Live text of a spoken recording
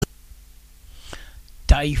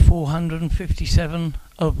day 457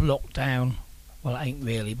 of lockdown. Well, it ain't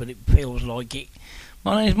really, but it feels like it.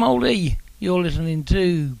 My name's Mouldy. You're listening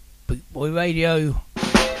to Boot Boy Radio.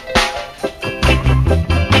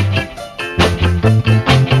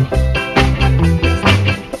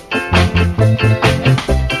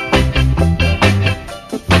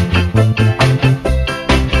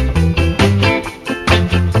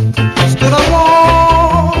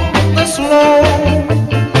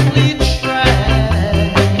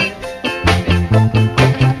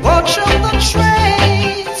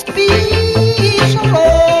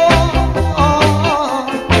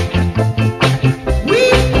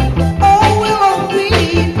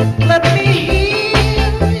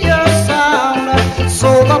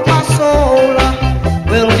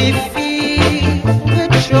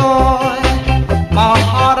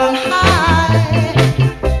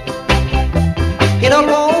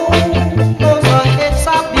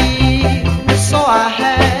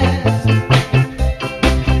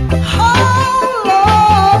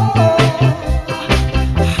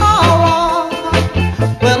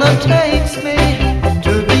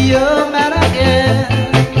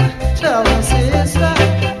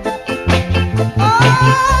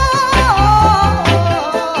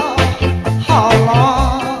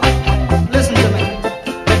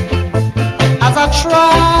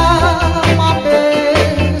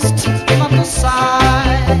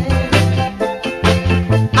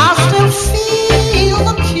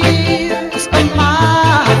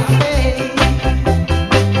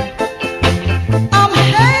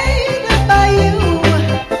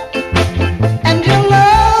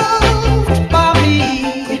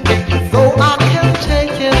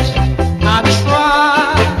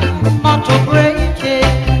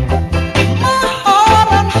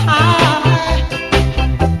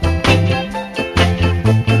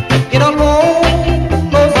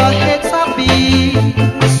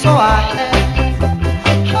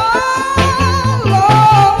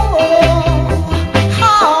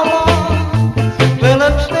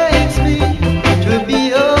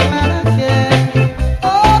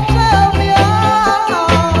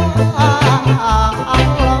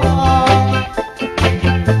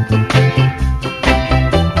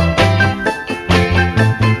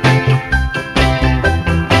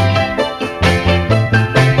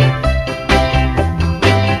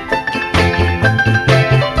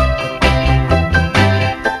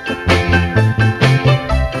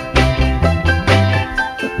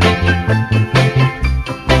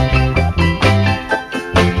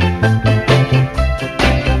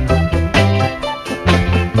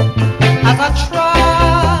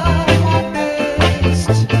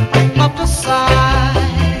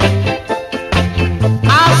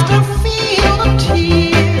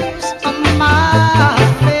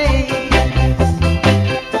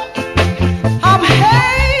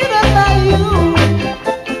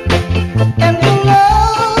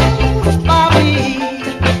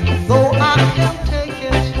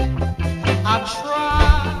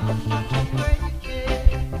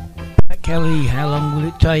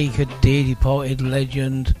 A dear departed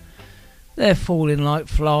legend. They're falling like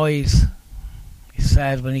flies. It's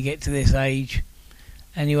sad when you get to this age.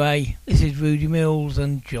 Anyway, this is Rudy Mills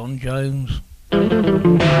and John Jones.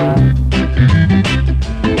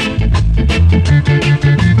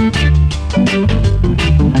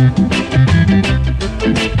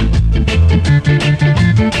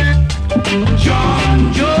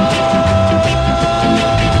 John Jones,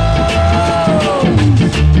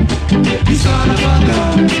 you son of a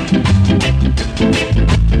gun.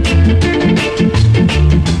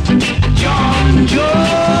 John Jones,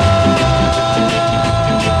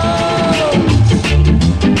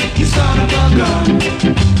 you son of a gun.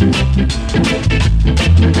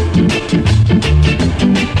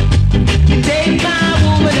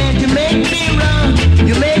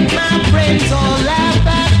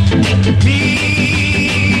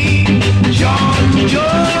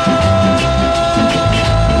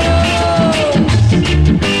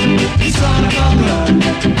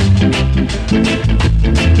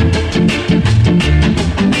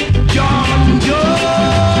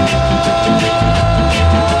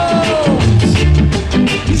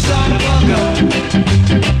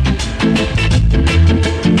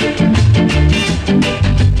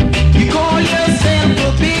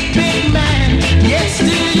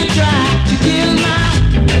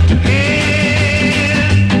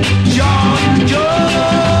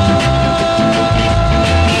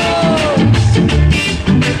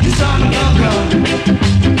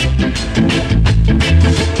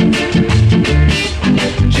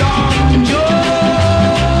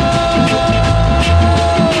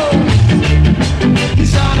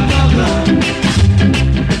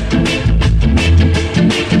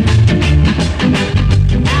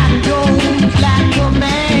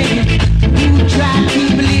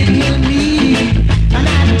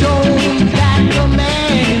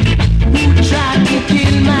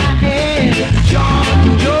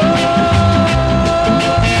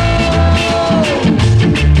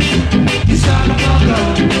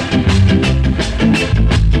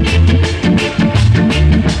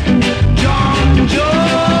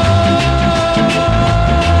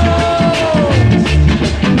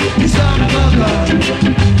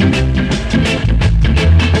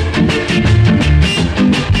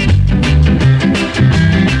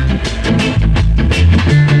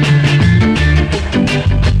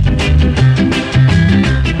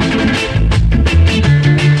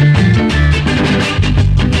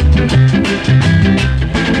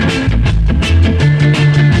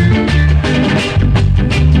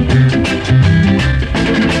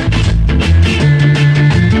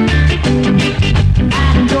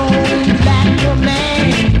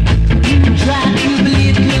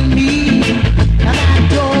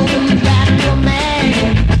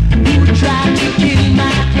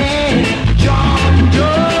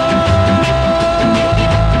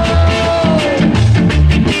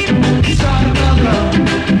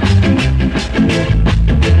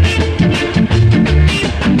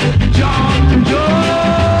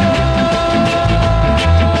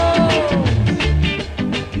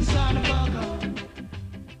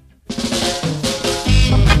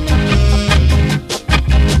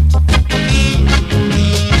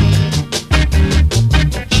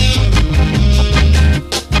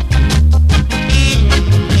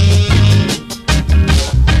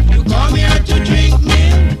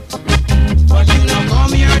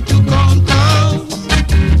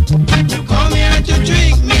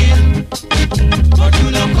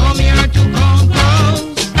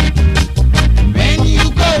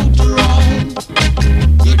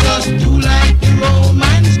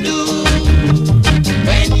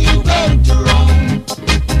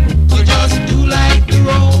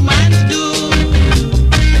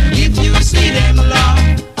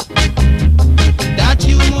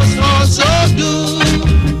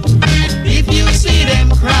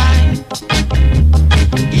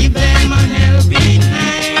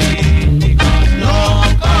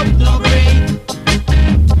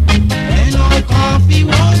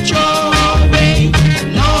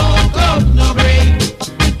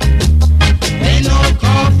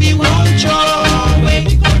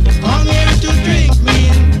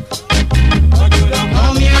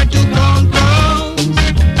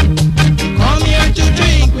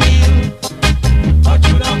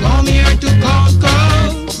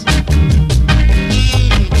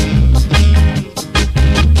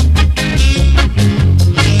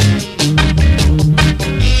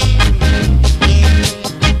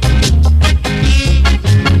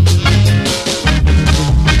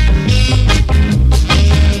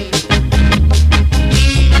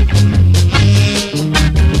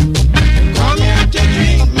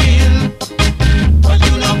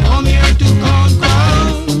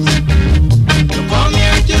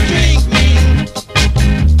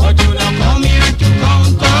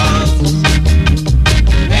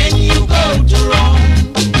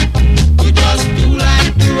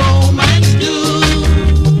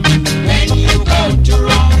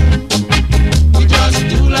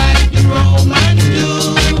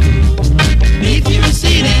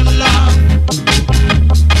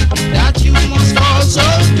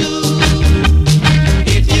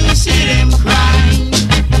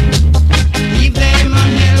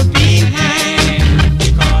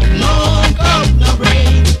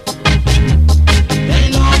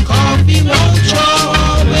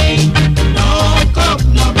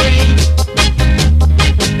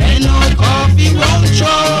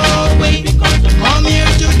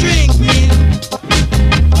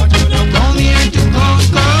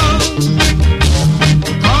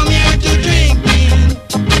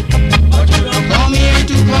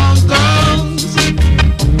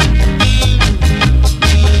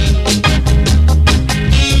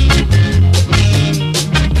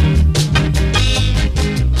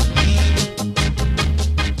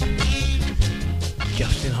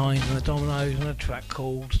 Justin Hines and the Dominoes and a track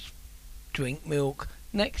called Drink Milk.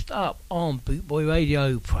 Next up on Bootboy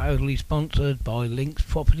Radio, proudly sponsored by Links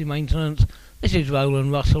Property Maintenance, this is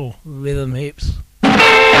Roland Russell, Rhythm Hips.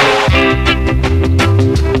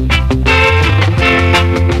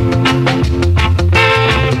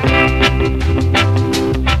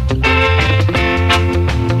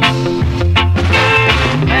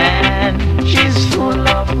 Man, she's full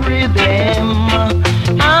of rhythm.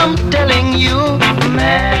 I'm telling you,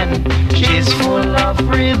 man, she's full of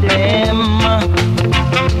rhythm.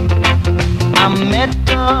 I met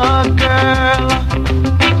a girl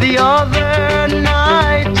the other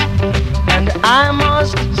night, and I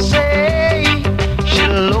must say she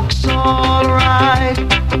looks alright.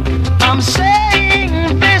 I'm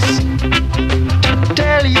saying this to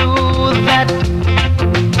tell you that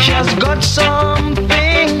she has got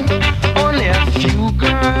something only a few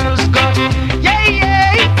girls got. Yeah,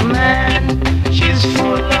 yeah, man, she's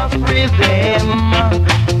full of rhythm.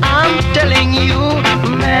 I'm telling you,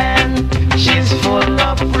 man, she's full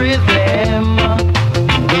of rhythm.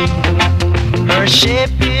 Her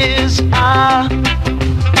shape is a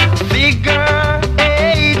figure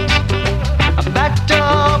eight, backed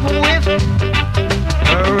up with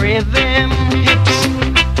her rhythm hips.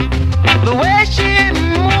 The way she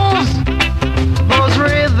moves those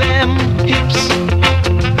rhythm hips,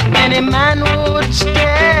 any man would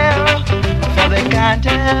stare, for they can't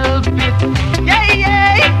help it. Yeah,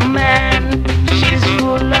 yeah, man, she's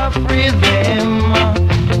full of rhythm.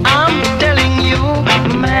 I'm telling you,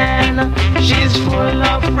 man, she's full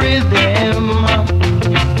of rhythm.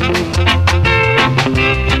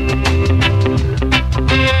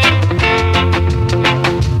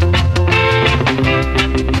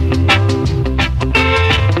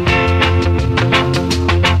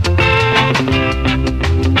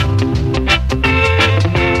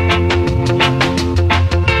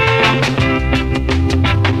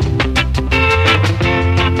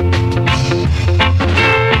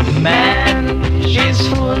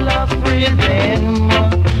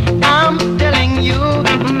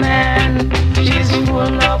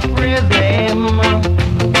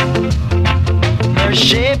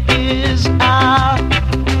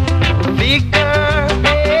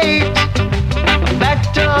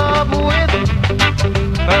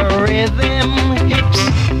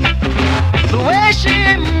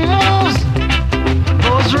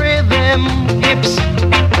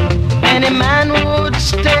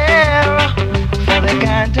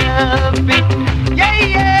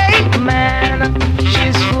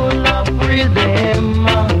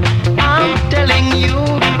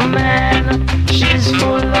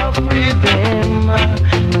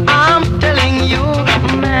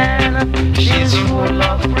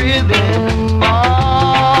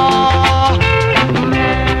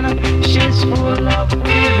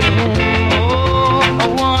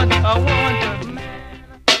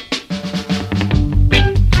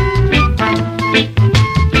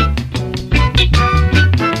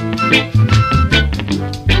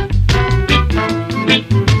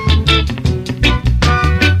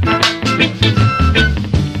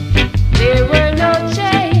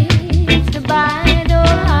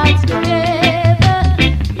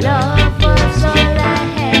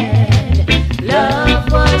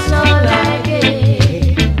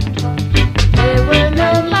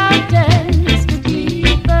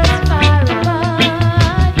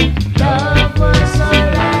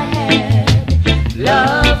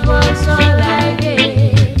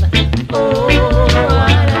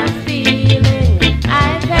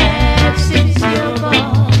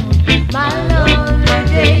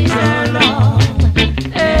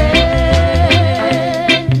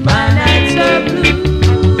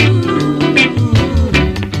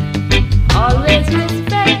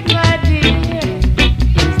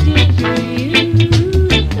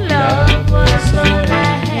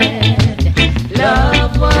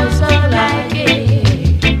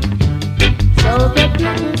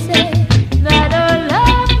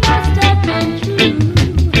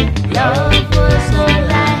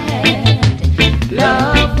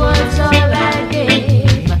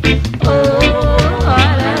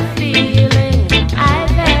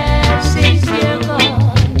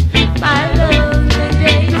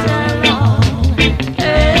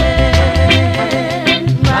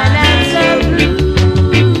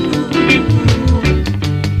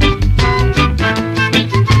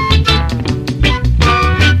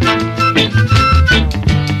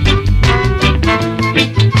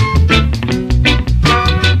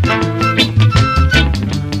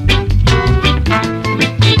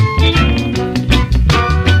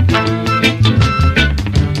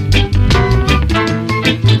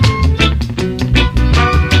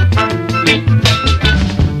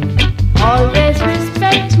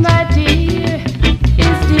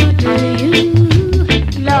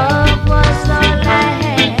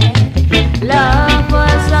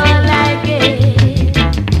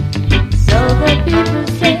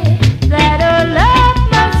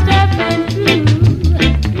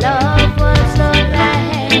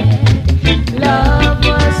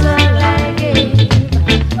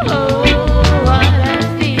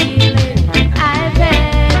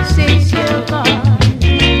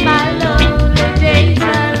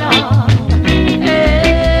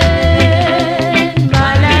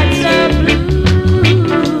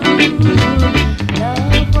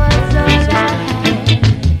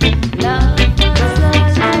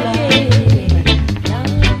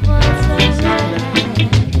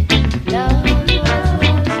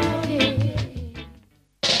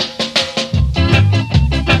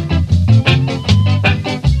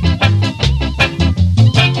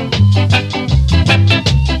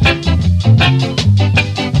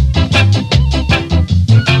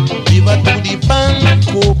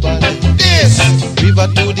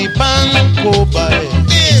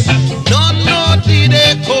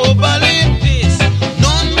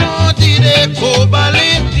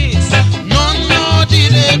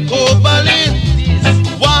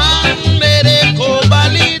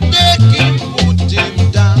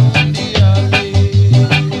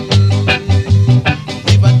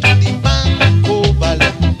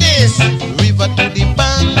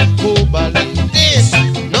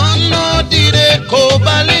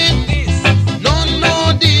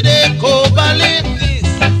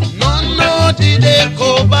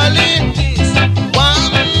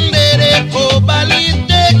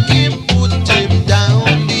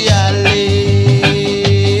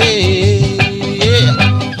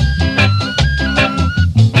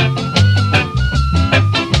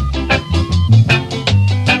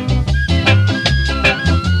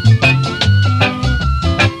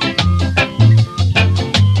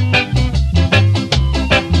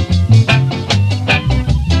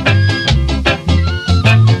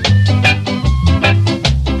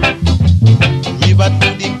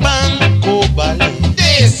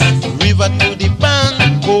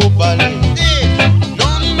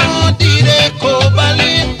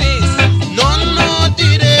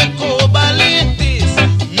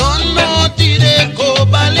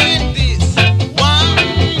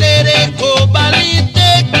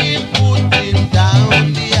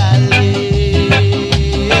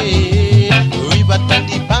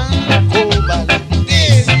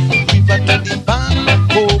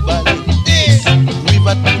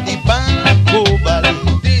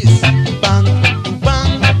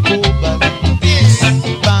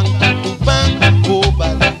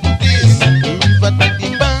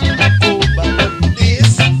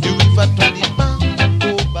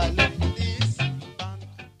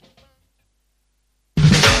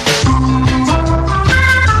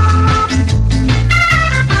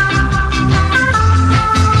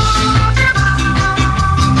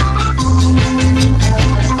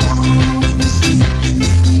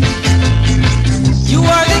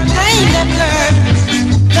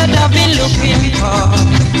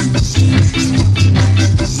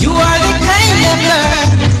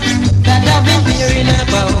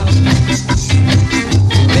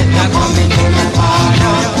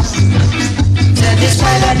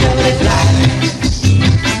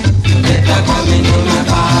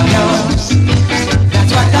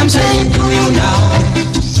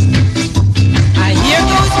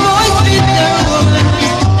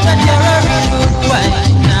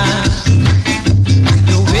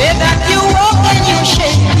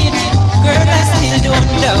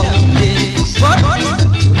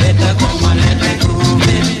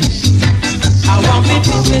 me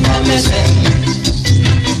prove it to myself.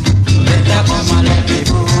 Better come and let me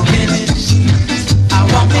prove it. I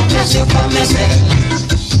want me to see for myself.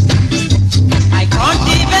 I can't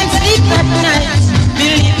even sleep at night,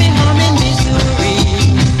 believing I'm in misery.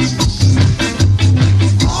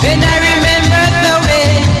 When I remember the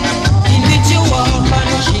way in which you walk on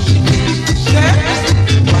the sheet, girl,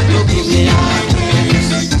 want to give me honey.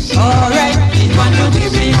 Alright, it want to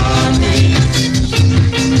give me honey.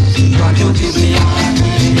 Want to give me honey.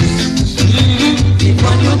 It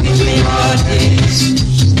want to give me honey.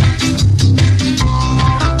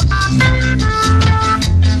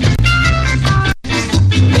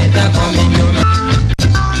 Better come in your mouth.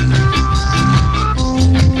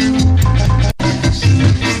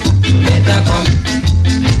 Better come.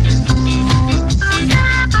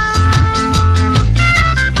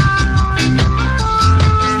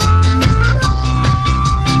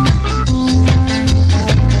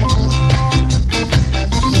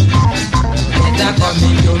 Better come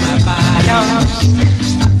into my fire.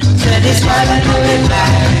 Said this fire do it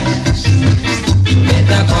like.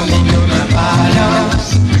 Better come into my fire.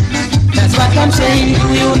 That's what I'm saying to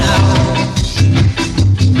you now.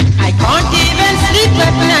 I can't even sleep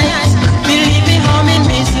at night, believing I'm in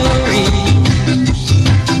misery.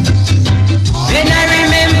 When I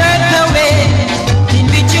remember the way in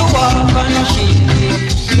which you walk on the sheet,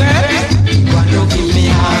 girl, you want to give me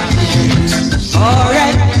heartache.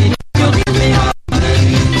 Alright, you want to give me heartache.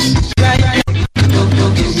 Right, you want to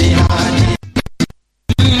give me heartache.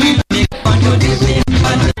 You want to give me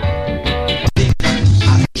heartache.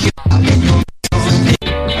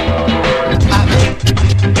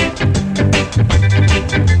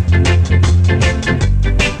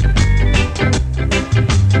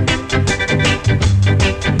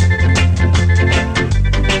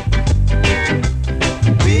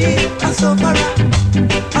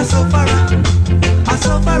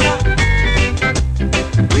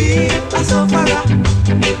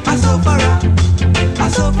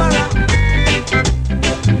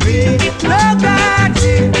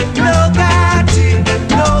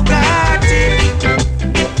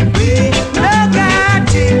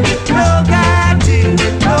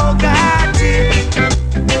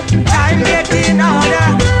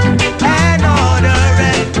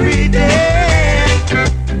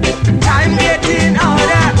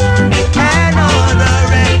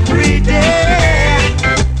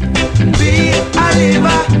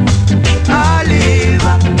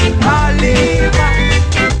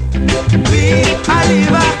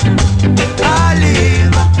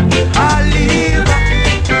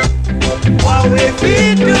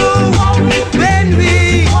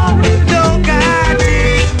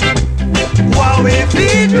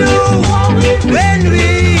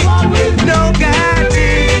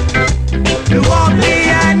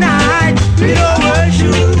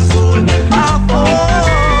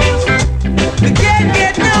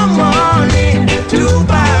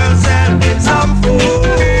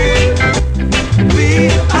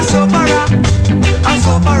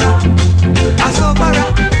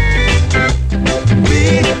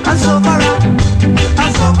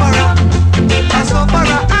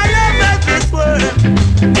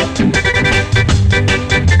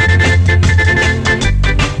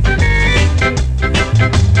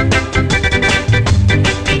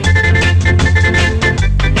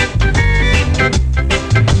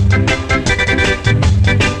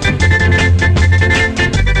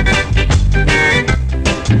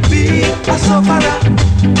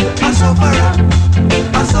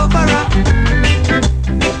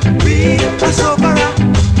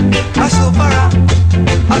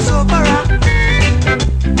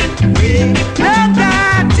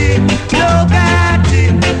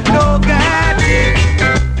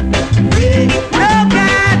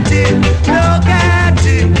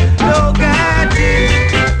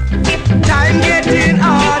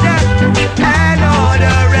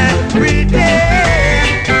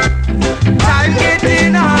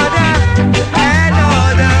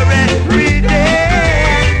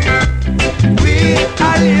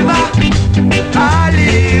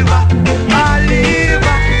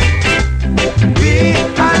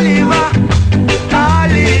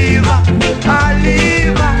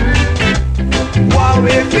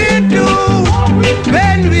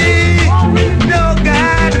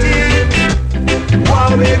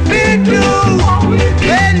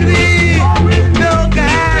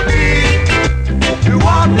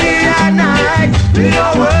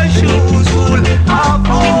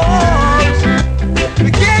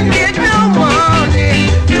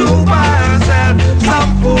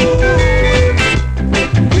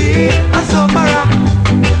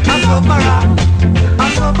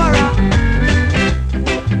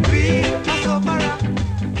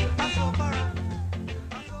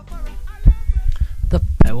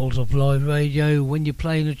 Live Radio. When you're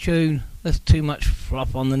playing a tune, there's too much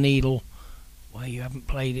fluff on the needle. Well, you haven't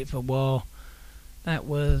played it for a while. That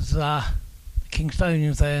was the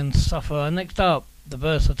Kingstonians there and Suffer. Next up, the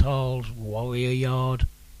Versatiles, Warrior Yard.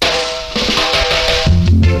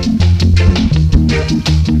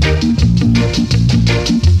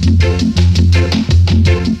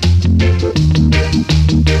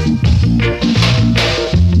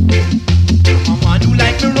 I do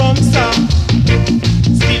like the rum song,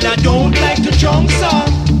 still I don't like the drunk song.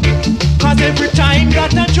 Cause every time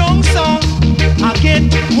that a drunk song, I get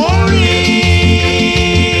worried.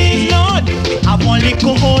 Lord, me have one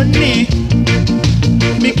little honey,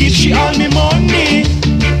 me give she all me money.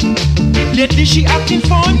 Lately she acting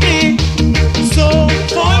funny, so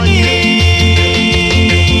funny.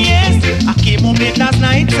 Yes, I came home late last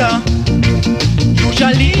night,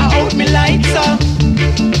 usually I out me lights,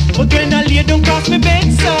 but when I lay down cross me bed,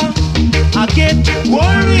 I get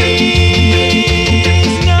worried.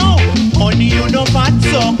 Now, honey, you no fat,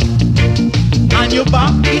 so, and your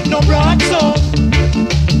back it no broad, so,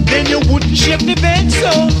 then you wouldn't shake the bed,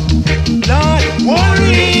 so, Lord,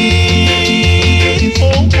 worried.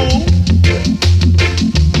 Oh, oh.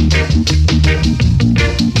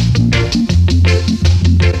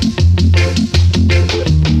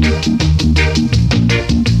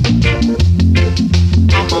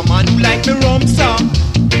 I'm a man who like the rum song,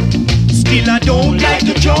 still I don't like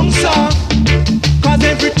the drunk song. Cause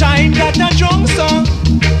every time that I drunk song,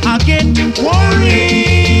 I get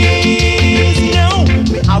worried. Now,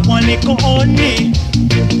 me have one little honey,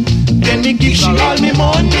 then me give she all me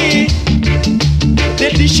money.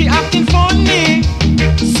 Lately she acting funny,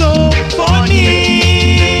 so funny.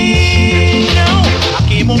 Now, I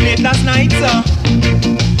came home late last night,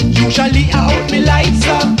 usually I out me lights,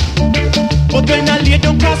 but when I lay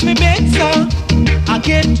down cross me bed, I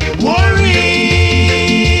get worried.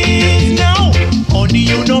 Now, honey,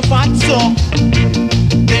 you no fat, so,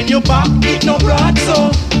 then your back it no broad,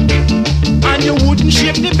 so, and you wouldn't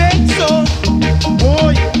shape the bed, so,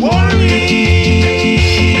 boy, worried.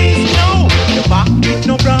 Now, your back it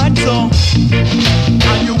no broad, so,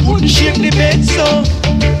 and you wouldn't shape the bed, so,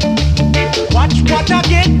 watch what I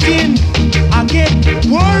get in, I get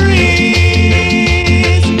worried.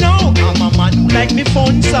 Now, I'm a man who like me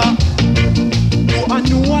fun, sir. Oh, I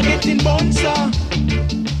know I get in bun, sir.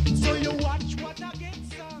 So you watch what I get,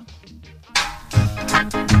 sir.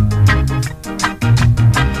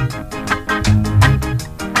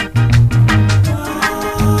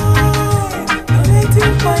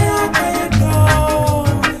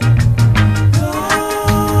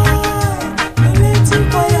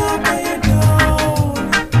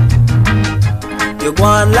 You go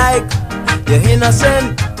on like you're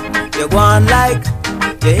innocent. You go on like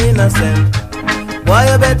you're innocent. Boy,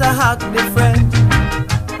 you better hack different.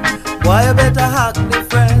 Boy, you better hack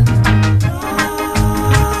different.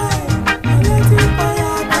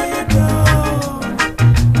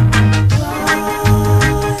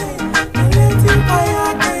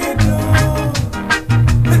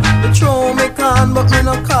 Me throw me can, but me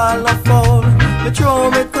no call no foul. Me throw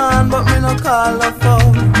me can, but me no call no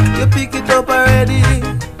foul. You pick it up already,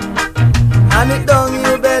 and it down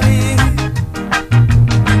your belly.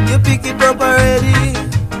 You pick it up already,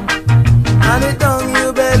 and it down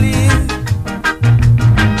your belly.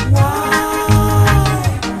 Why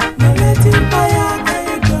no let him fire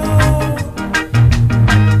you down?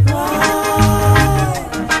 Why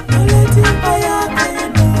no let him fire you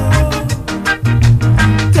down?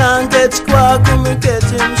 Can't catch quack, come me catch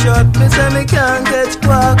him short. Me say me can't catch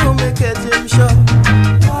quack, come me catch him short.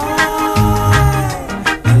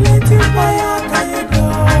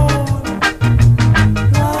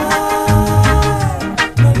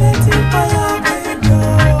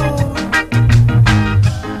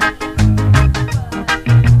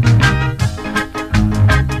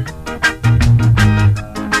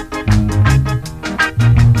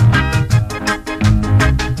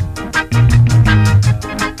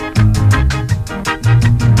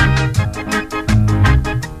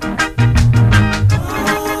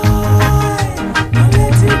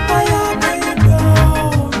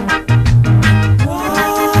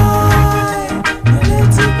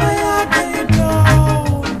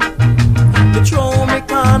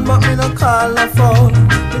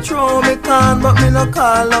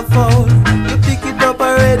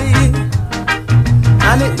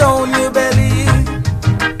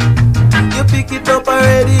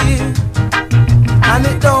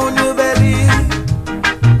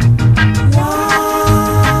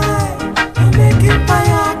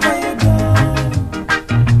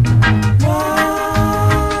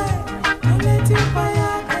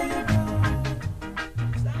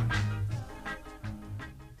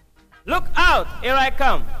 I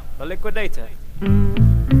come, the liquidator.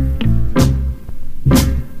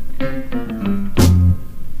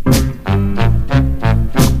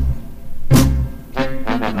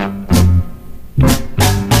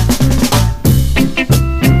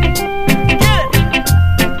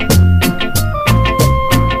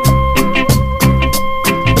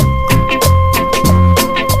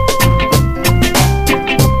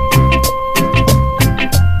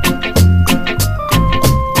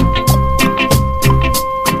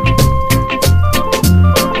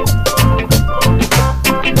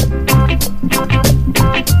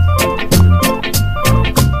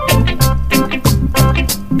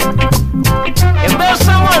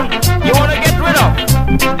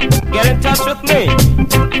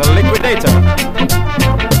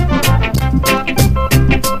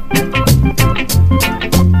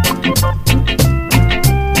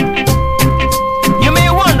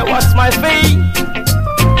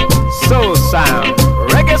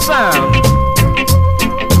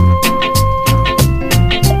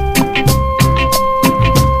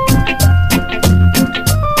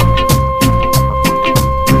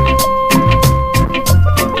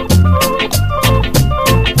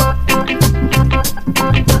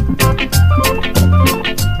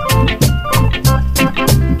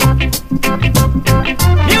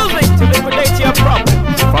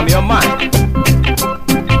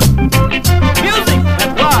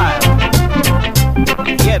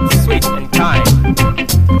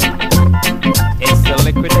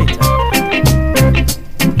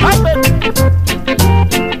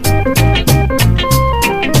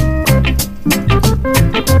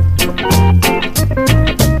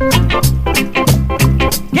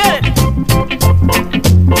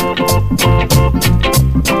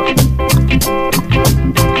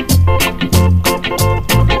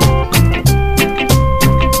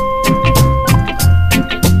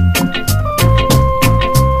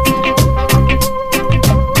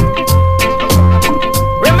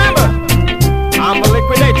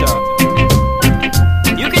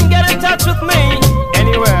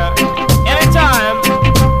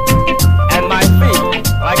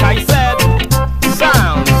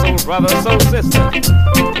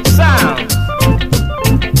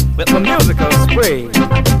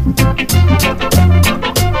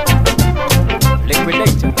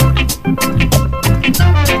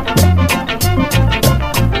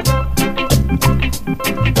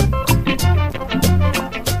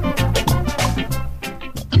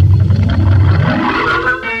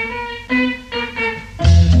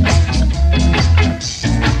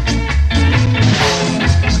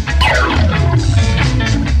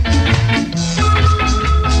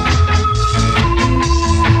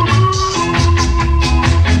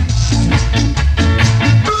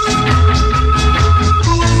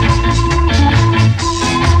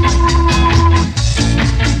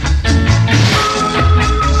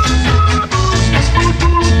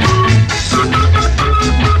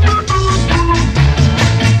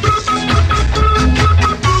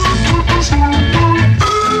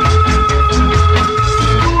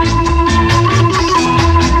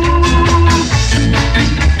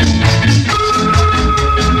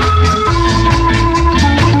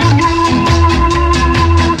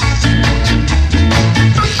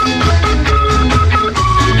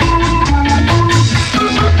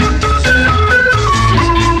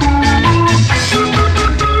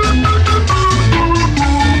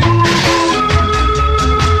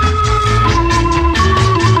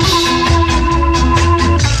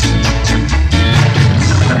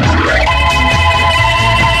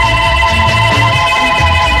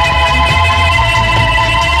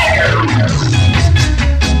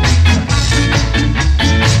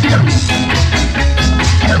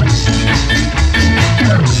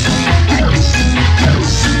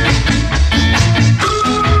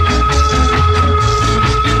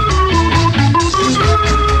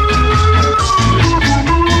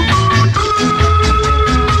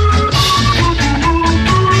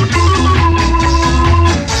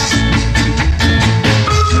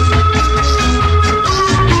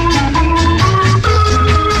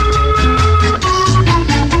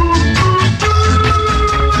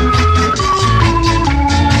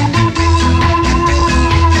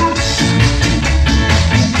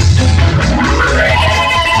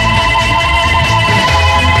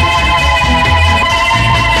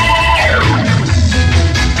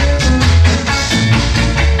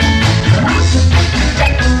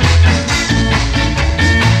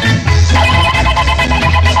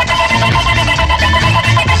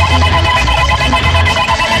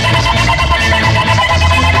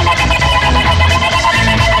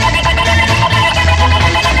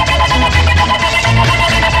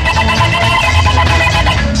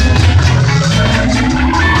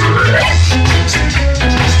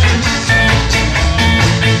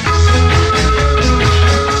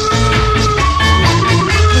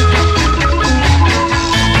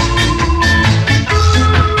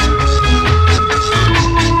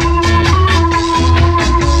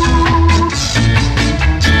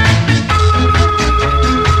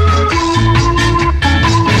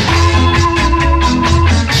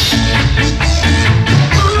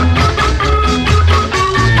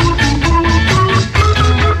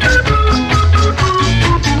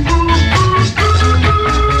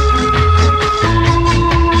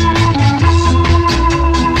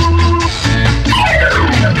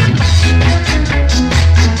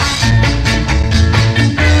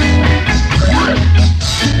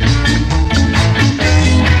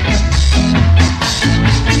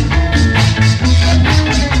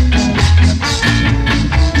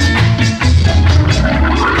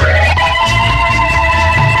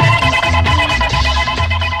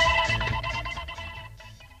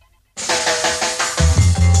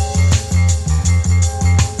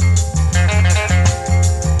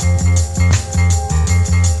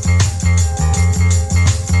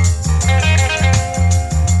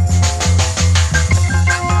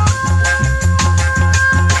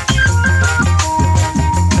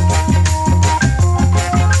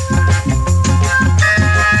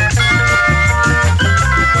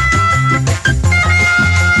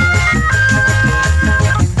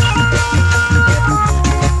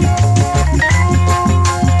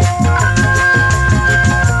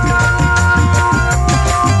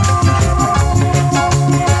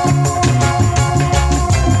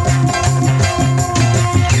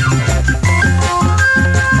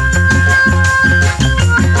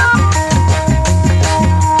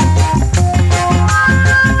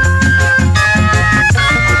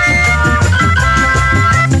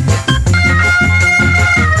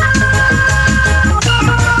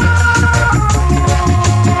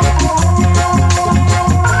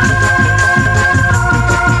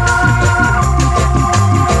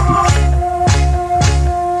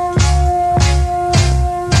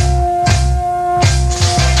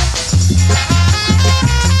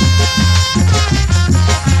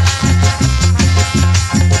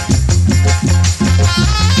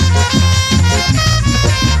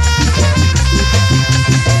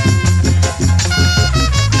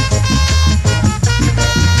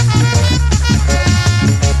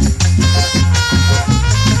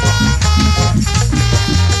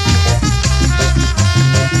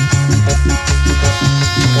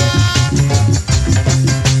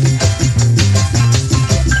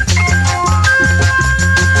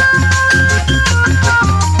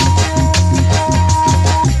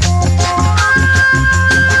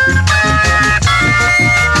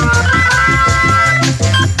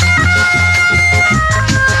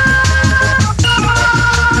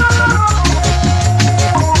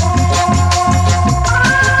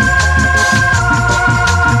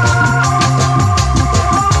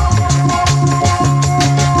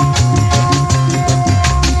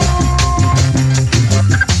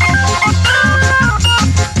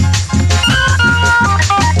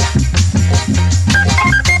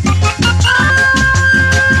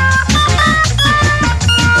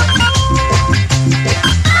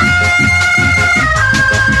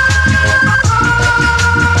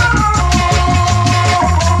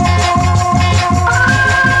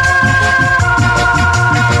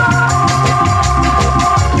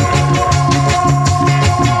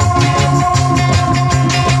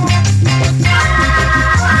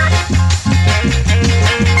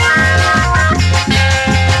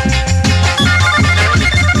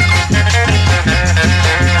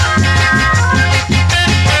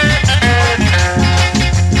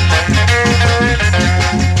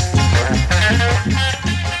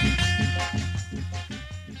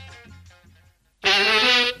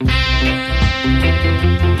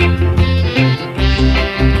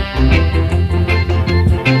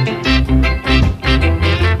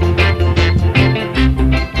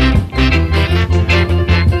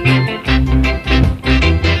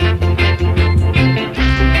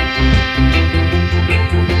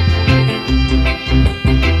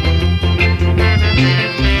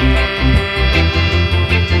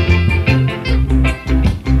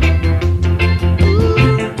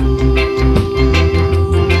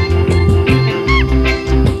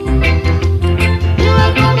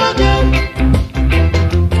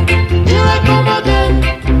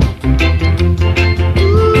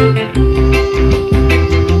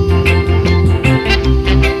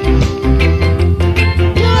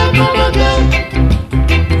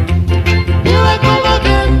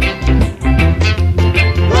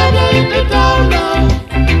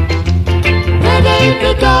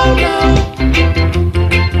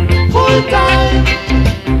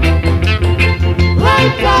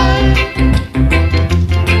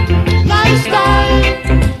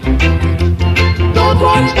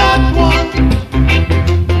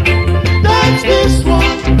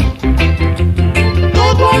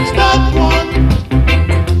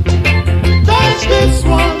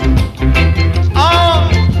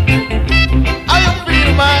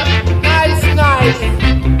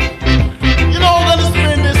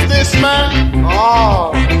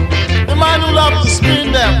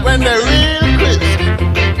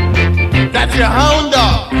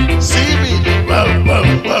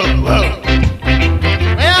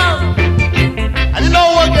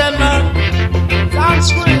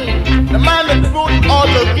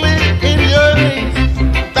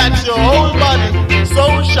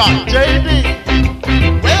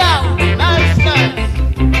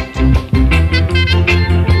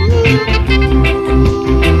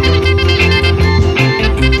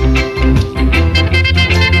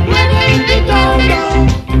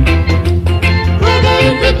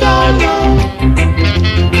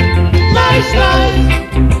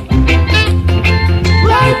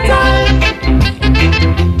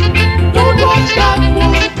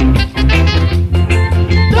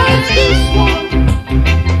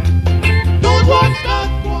 Don't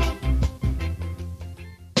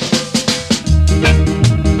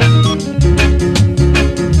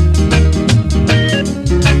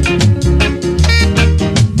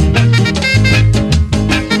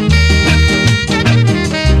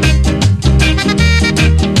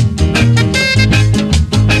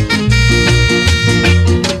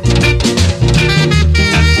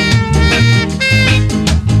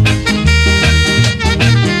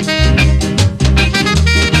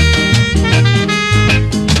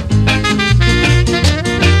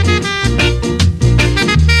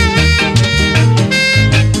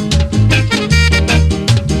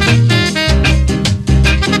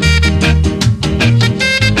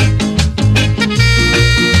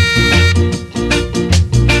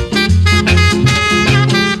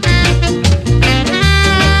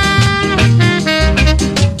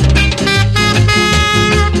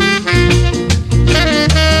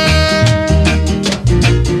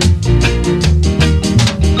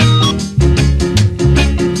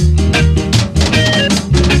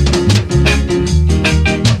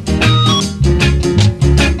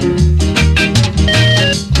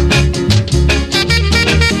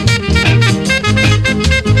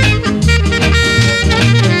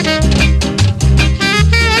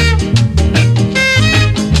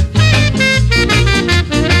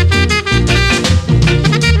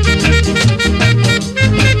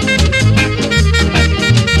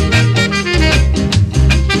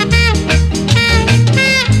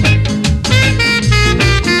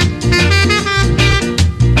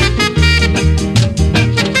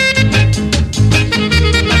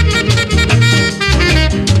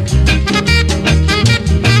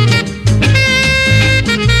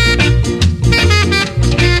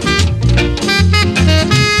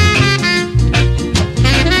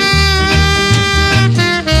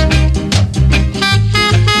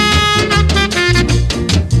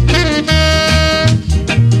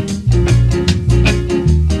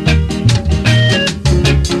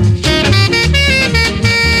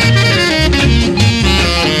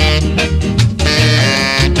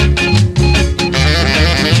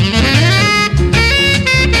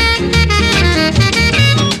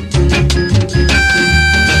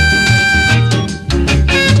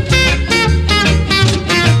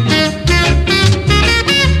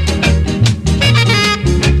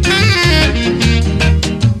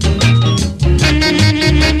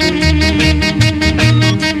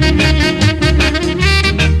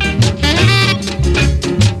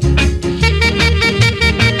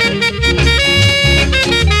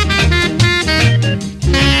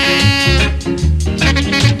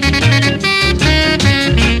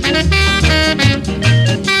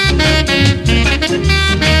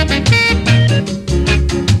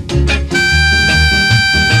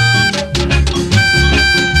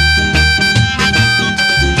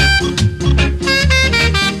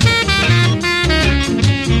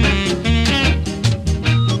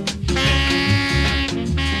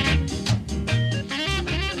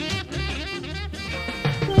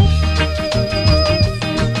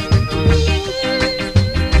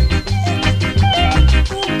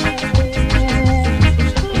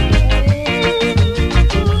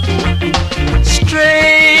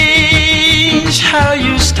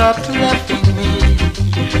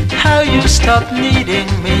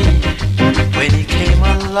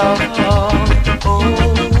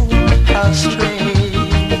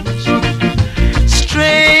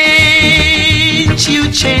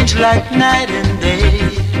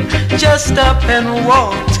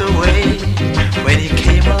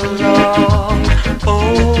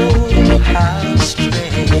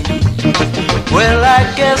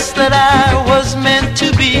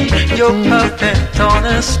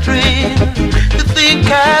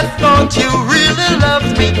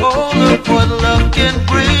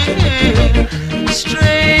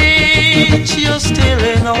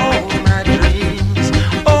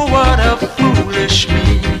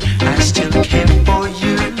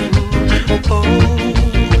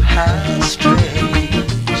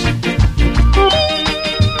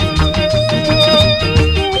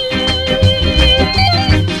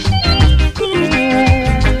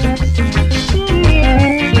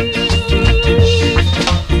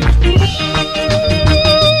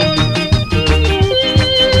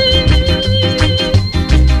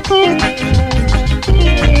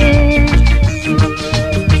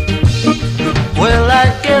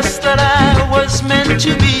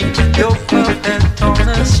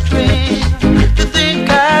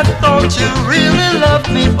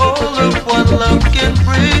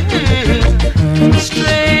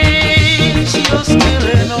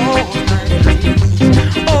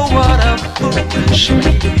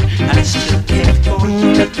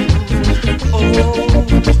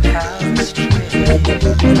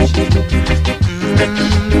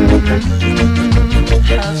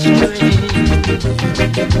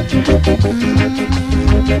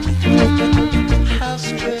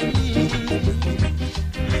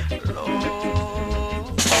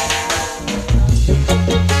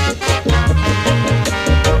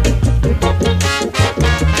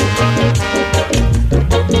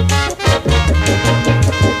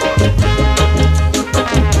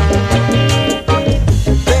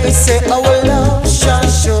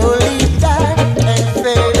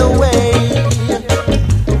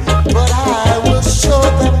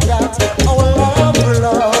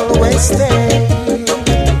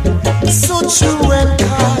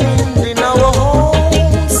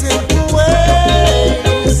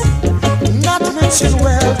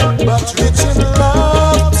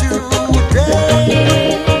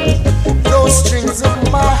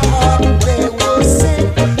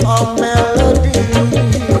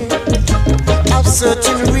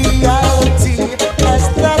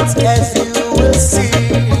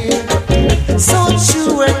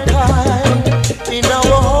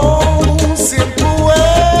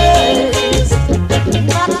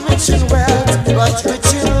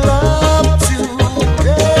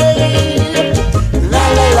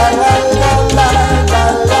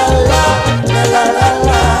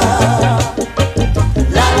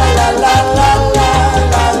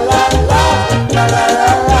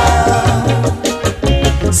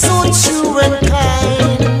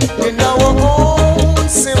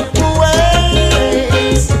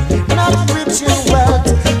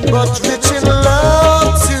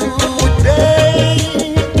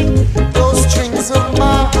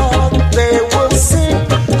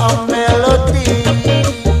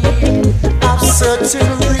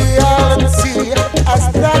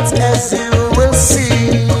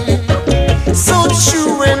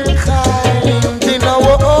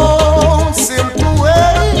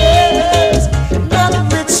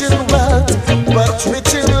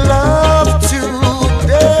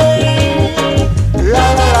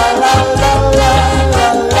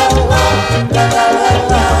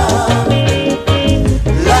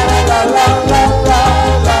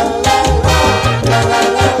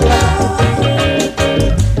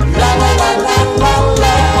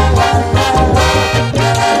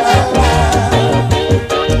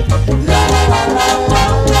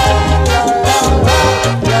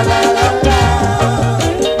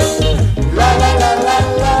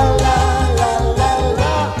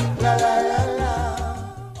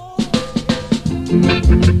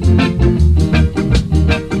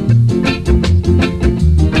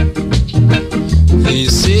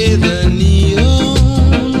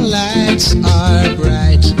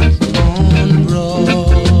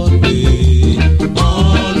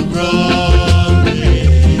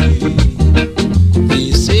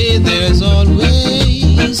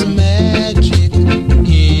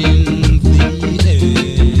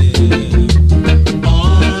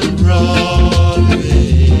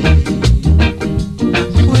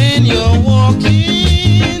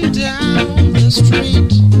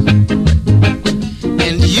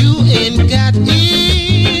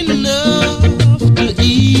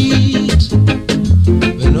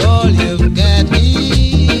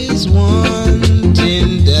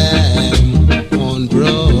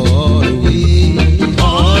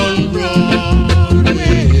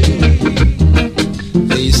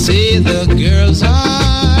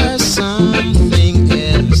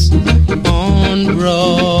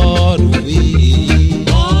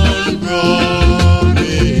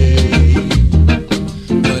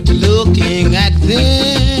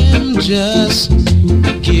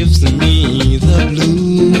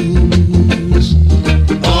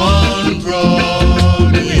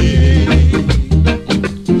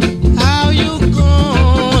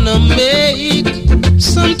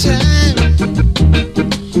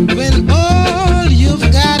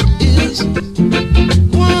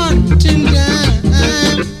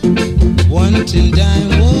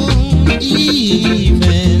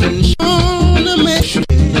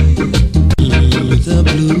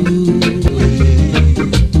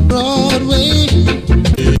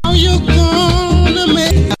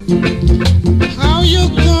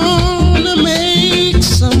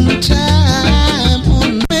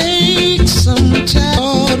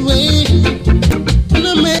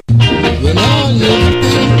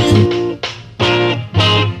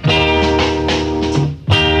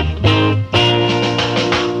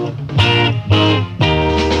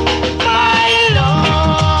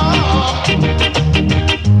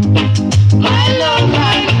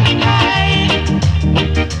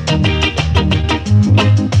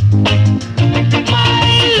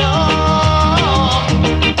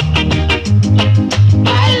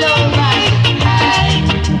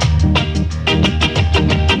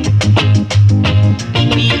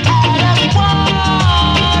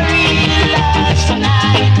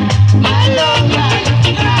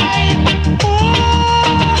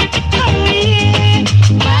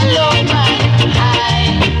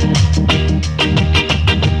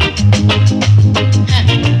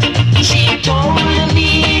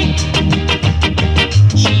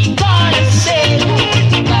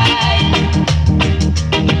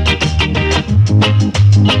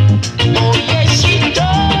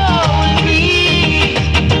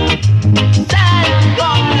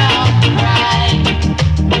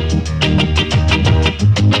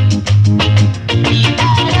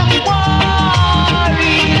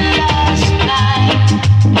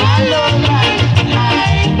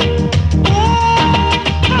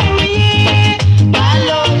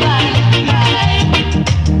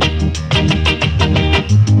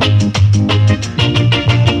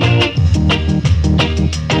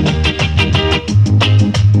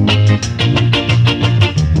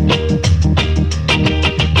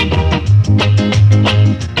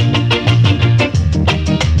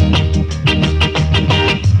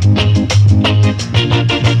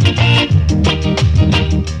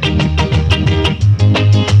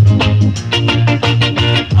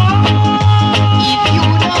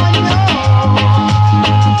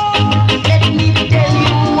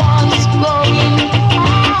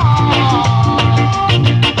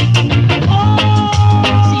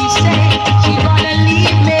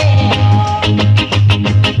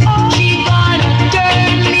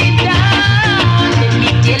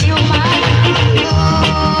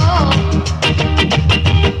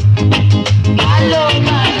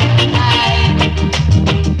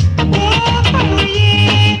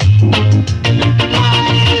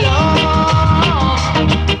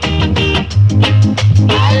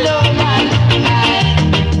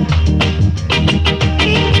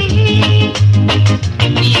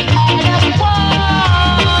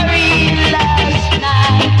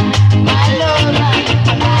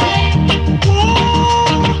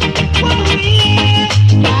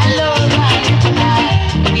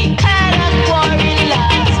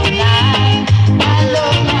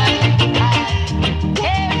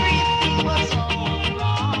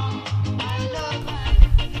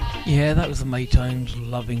Yeah, that was the Maytones,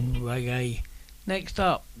 Loving Reggae. Next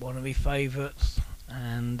up, one of my favourites,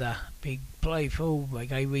 and big playful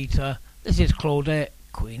reggae Rita. This is Claudette,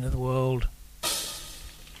 Queen of the World.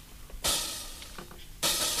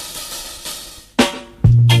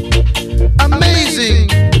 Amazing,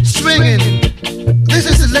 swinging. This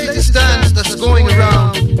is the latest dance that's going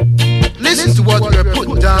around. Listen to what we are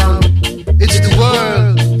putting down. It's the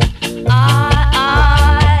world.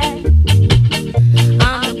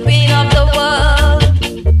 I'm the queen of the world.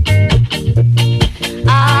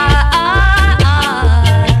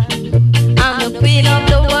 I'm the queen of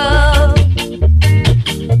the world.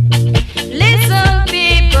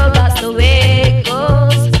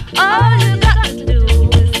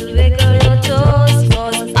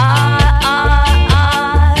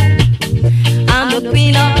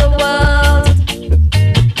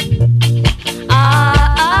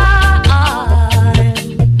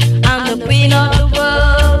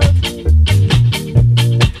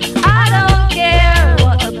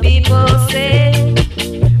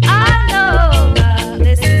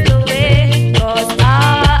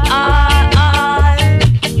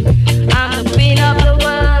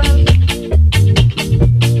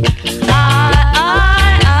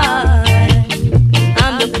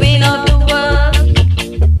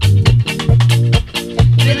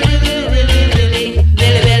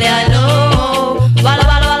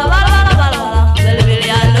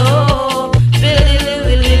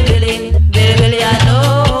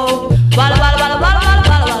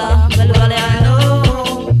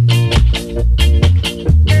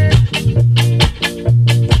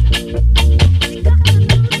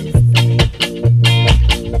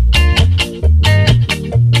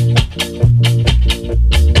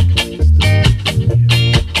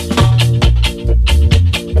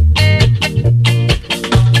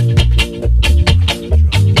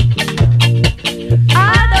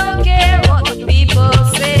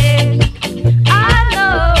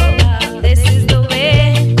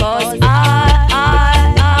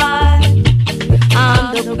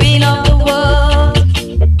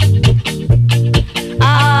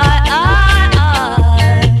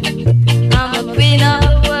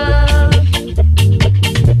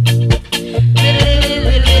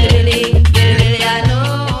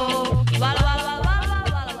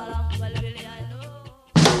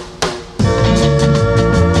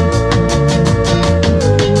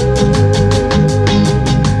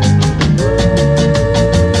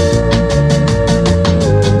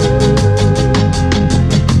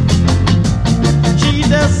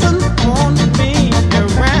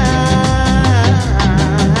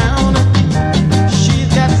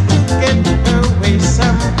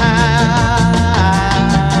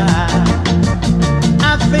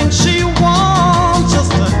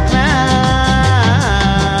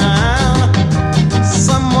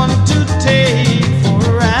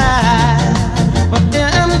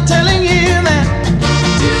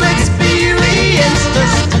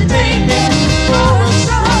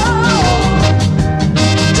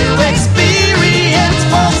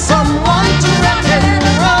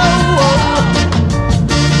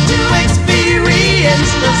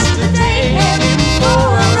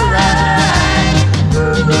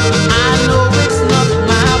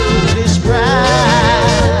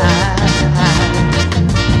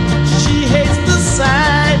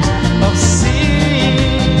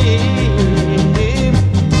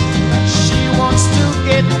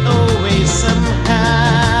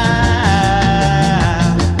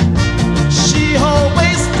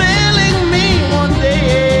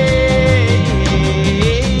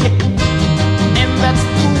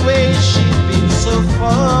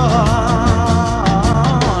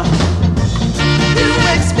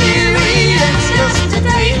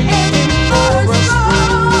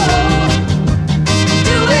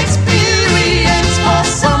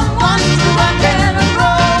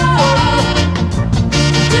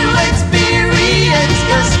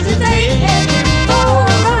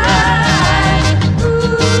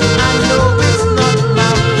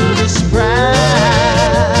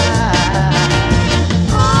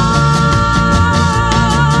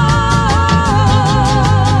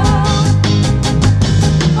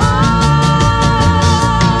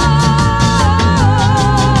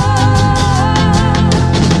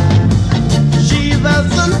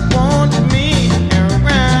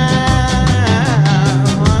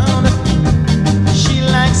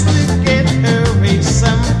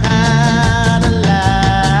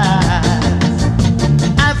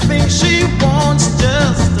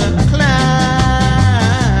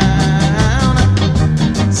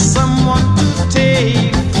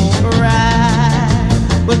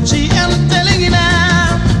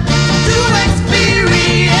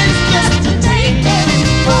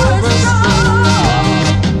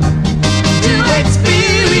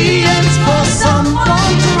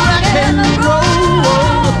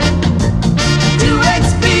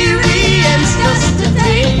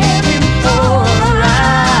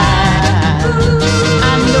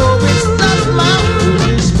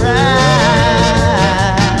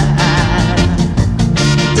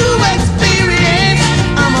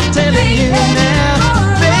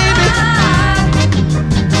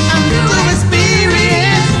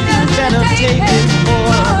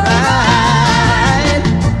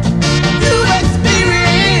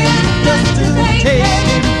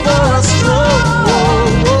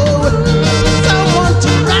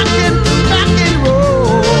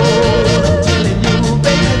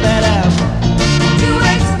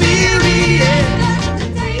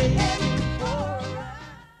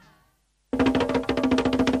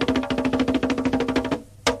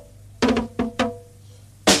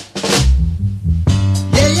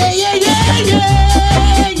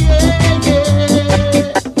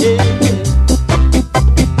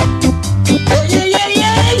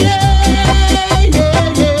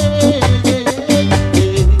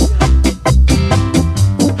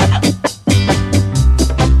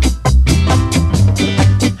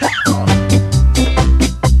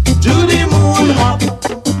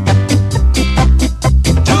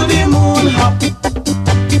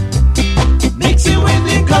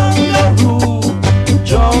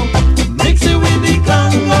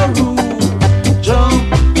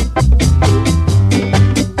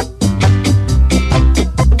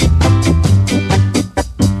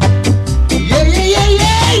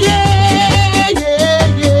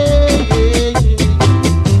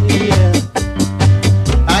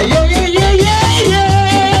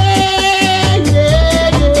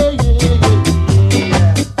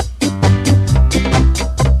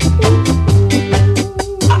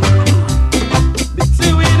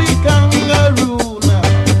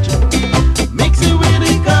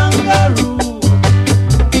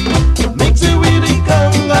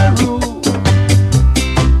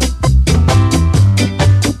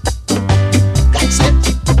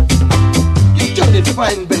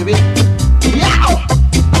 fine, baby. Yeah!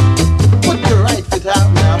 Put your right foot out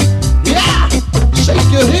now. Yeah!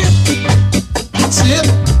 Shake your hip. That's it.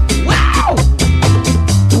 Wow!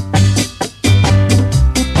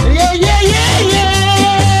 Yeah, yeah, yeah,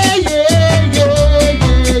 yeah, yeah, yeah,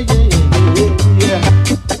 yeah, yeah.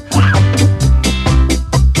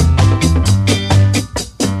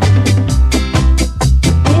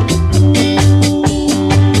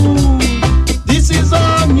 This is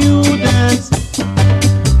our new dance.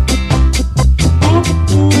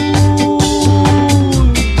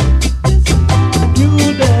 New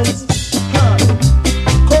dance.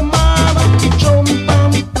 Come on, jump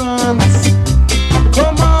and prance.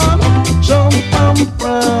 Come on, jump and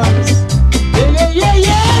prance. Yeah, yeah, yeah,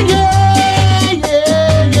 yeah, yeah, yeah,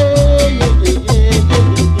 yeah, yeah, yeah,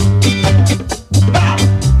 yeah. Ah,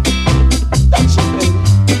 that's it, baby.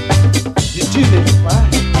 You do it,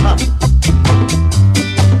 right? Huh.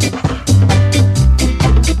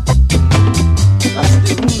 That's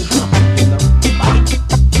the only happening, you know. Ah,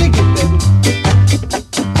 dig it, baby.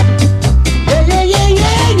 Yeah, yeah, yeah,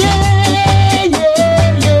 yeah, yeah, yeah,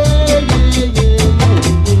 yeah, yeah, yeah,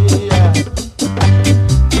 yeah.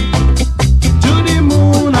 To the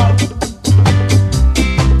moon up,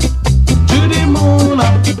 to the moon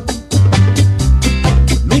up.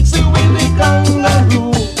 Mix it with the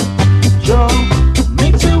kangaroo, jump.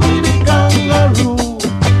 Mix it with the kangaroo,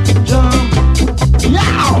 jump.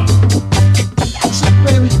 Yeah, that's it,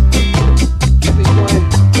 baby. Keep it going.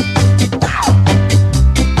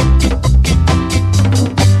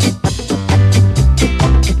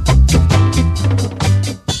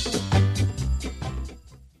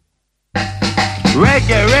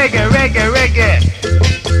 Reggae, reggae, reggae, reggae.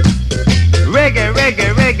 Reggae, reggae,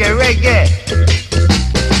 reggae, reggae.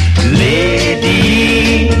 Lady,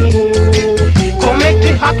 come make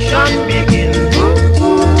the action begin.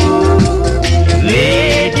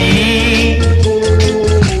 Lady,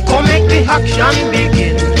 come make the action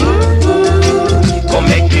begin. Come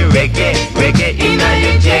make the reggae, reggae inna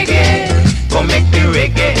your jaggy. Come make the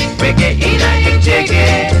reggae, reggae inna your jaggy.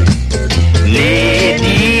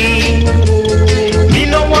 Lady, me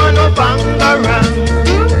no wanna bang around.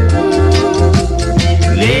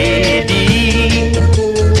 Lady,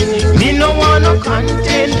 me no wanna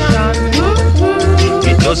contention.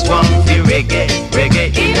 Me just want the reggae, reggae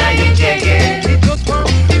inna your jaggy. Me just want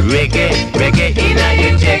reggae, reggae inna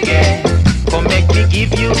your jaggy. Come make me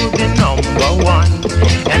give you the number one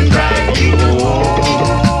and drive you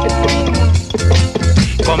home.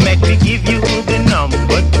 Come make me give you the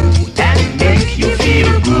number two and make you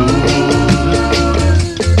feel good.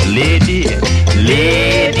 Lady,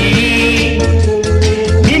 lady,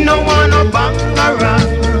 me no wanna bang around.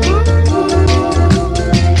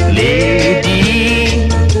 Lady,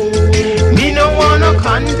 me no wanna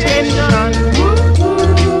contention.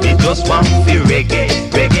 Me just want the reggae,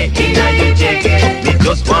 reggae inna your jaggy. Me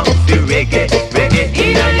just want the reggae, reggae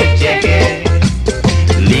inna your jaggy.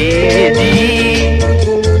 Lady,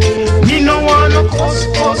 me no wanna cuss,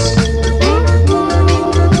 cuss.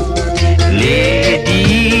 Lady,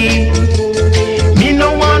 me no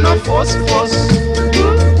wanna fuss, fuss.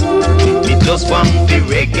 Me just want the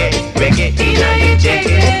reggae, reggae inna your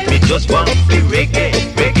jaggy. Me just want the reggae,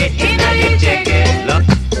 reggae inna your jaggy. Love.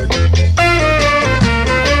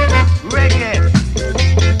 Reggae,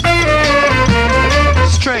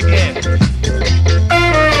 streggae,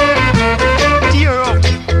 tear up.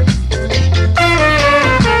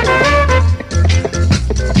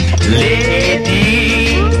 Lady,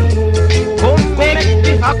 come make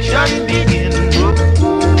the action begin.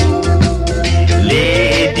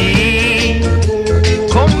 Lady,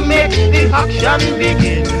 come make the action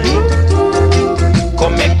begin.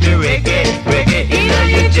 Come make the reggae, reggae inna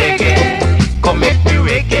your jaggy. Come make the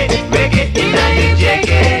reggae, reggae inna your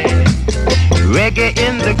jaggy. Reggae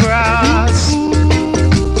in the grass,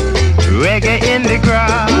 reggae in the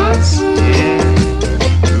grass. Yeah.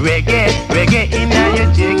 Reggae, reggae inna your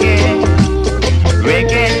jaggy.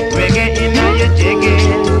 Reggae, reggae inna your jaggy.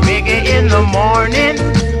 Reggae in the morning,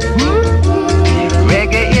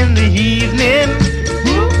 reggae in the evening,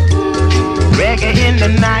 reggae in the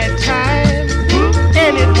night time.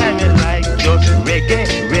 Anytime you like, just reggae,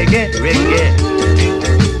 reggae, reggae.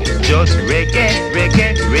 Just reggae,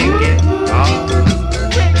 reggae, reggae. Oh.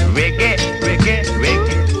 Reggae, reggae,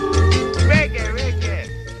 reggae. Reggae, reggae.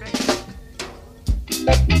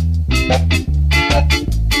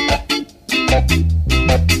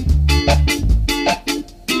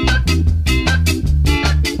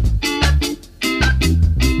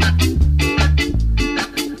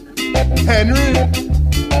 Henry,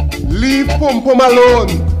 leave Pum Pum alone.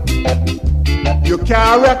 You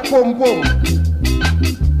can't wreck Pum Pum.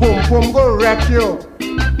 Pum pum go wreck you.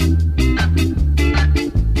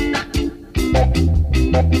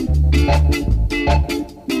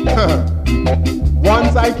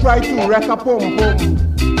 Once I tried to wreck a pum pum,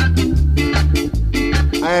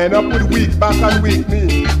 I end up with weak back and weak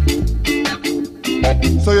knee.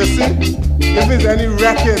 So you see, if there's any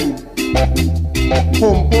wrecking,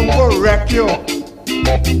 pum pum go wreck you.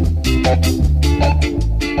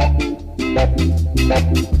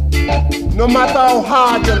 No matter how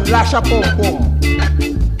hard you lash a pum pum,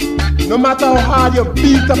 no matter how hard you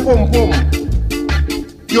beat a pum pum,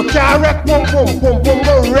 you can't wreck pum pum. Pum pum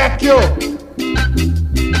go wreck you.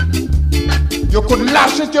 You could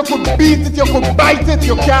lash it, you could beat it, you could bite it,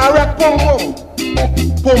 you can't wreck pum pum.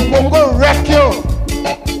 Pum pum go wreck you.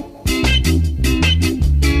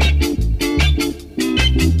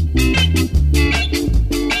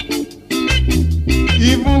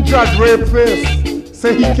 Even Judge Rapeface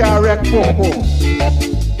say he can't wreck pum pum,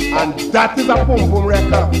 and that is a pum pum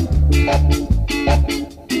wrecker.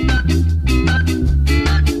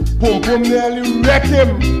 Pum pum nearly wreck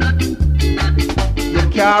him. You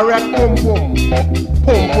can't wreck pum pum.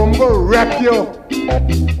 Pum pum go wreck you.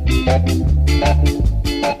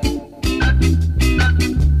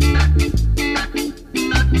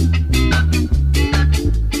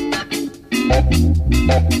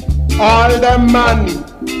 All them man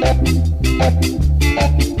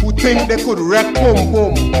who think they could wreck pum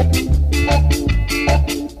pum,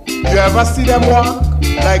 you ever see them walk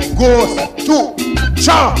like ghosts too?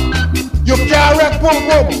 Cha! You can't wreck pum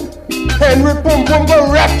pum. Henry pum pum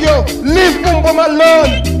go wreck you. Leave pum pum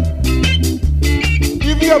alone.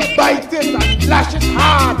 If you bite it and lash it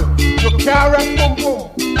hard, you can't wreck pum pum.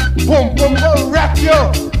 Pum pum go wreck you.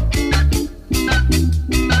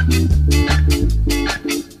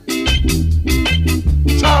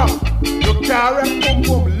 You can't wreck pum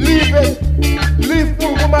pum. Leave it. Leave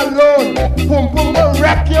pum pum alone. Pum pum go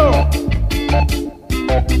wreck you.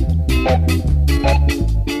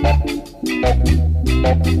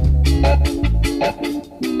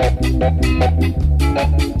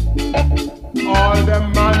 All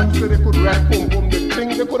them man who say they could wreck pum pum, they think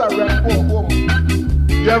they could have wrecked pum pum.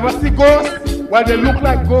 You ever see ghosts? Well, they look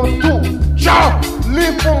like ghosts too. Shout!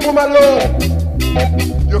 Leave pum pum alone.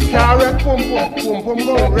 You can't wreck pum pum. Pum pum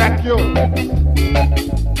go wreck you.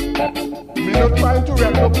 Me not trying to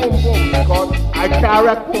wreck no pum pum because I can't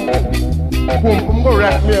wreck pum pum. Pum pum go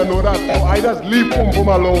wreck me, I know that. So I just leave pum pum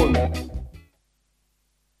alone.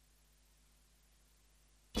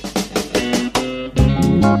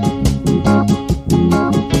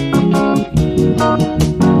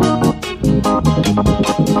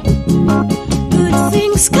 Good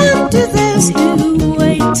things come to those who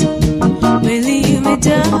wait. Believe me,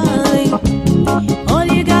 darling, all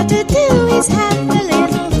you got to do is have a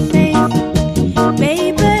little faith,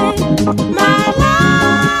 baby, my love.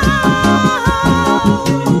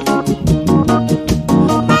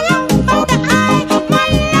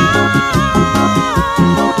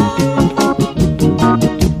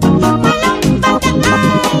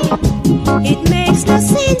 It makes no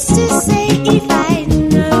sense to say if I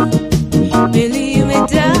know. Believe me,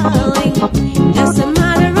 darling, just a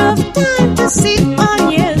matter of time to sit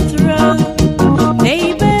on your throne,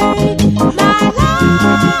 baby, my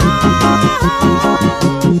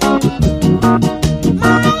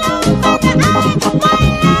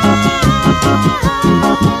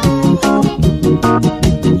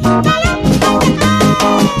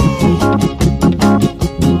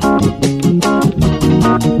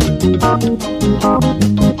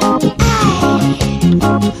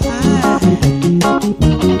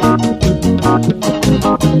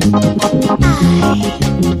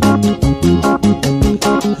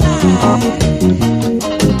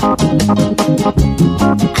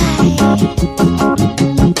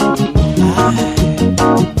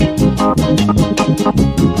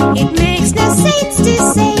It makes no sense to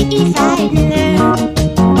say if I know.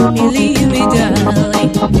 Believe me,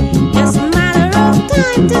 darling, just a matter of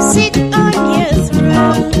time to sit on your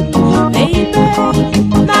throne, baby,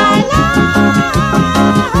 my love,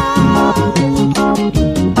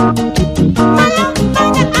 my love.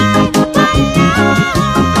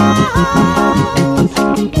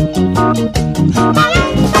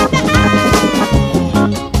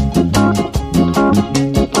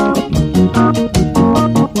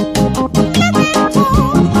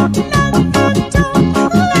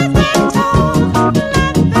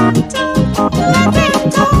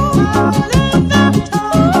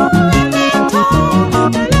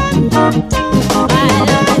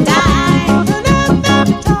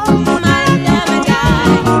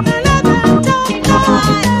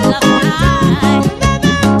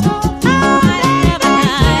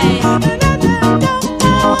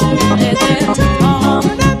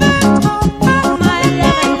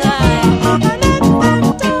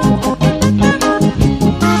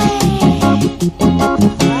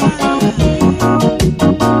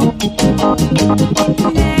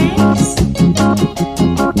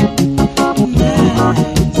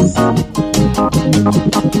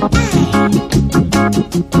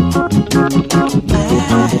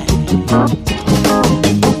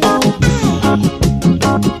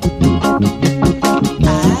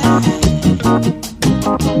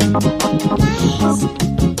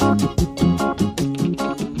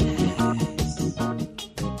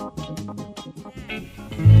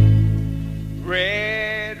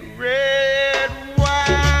 Red, red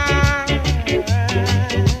wine.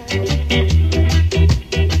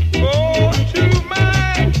 Go to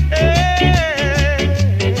my head.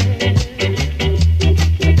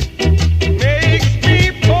 Makes me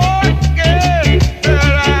forget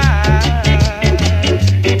that I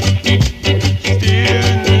still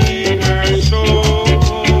need her so.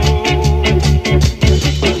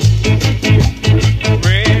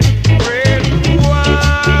 Red, red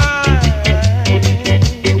wine.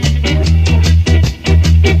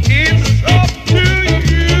 It's up to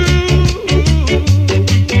you.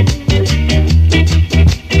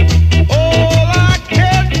 All I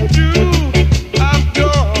can do, I've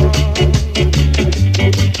done.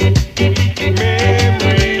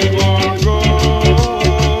 Memories won't go.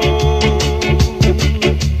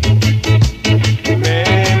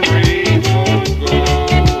 Memories won't go.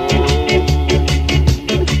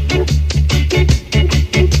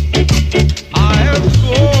 I have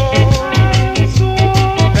sworn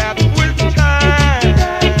that with time,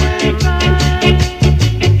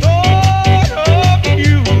 thought of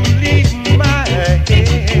you leave my head.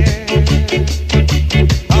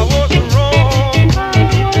 I was wrong,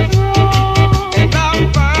 and I'm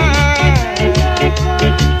fine.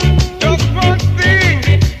 Just one thing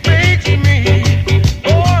makes me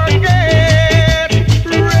forget.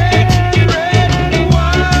 Red, red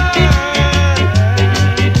wine.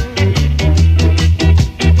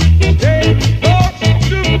 Take thoughts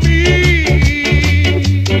to me.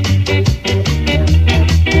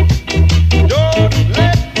 Don't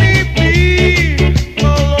let me be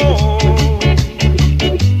alone.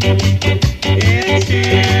 It's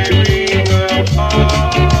tearing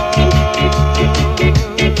apart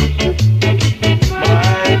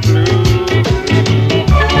my blue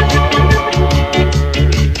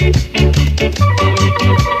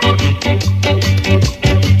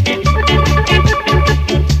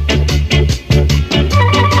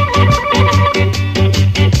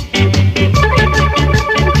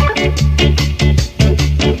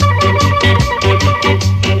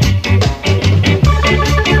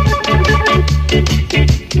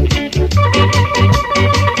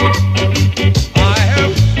I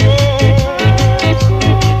have sworn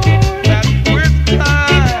that with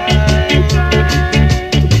time,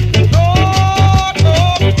 thought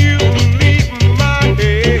of you leave my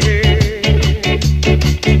head.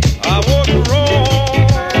 I was wrong,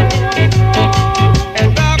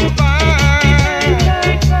 and I'm fine.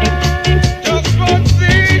 Just one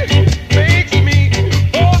thing makes me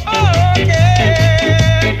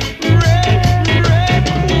forget. Red, red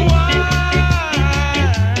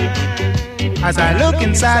wine. As I look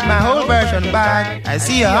inside my whole version bag, I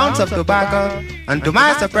see a ounce of tobacco, and to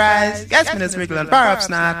my surprise, gets me the sprinkle and power up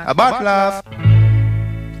snack, a bottle of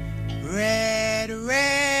red,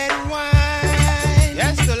 red wine.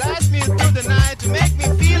 Yes, to last me through the night, to make me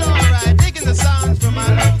feel alright, taking the sounds from my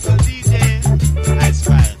local DJ. I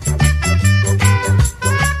smile.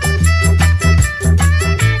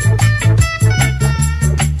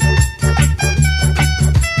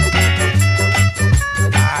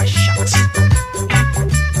 Ah, shucks.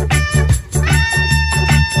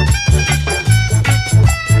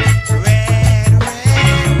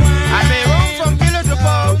 I may roam from pillar to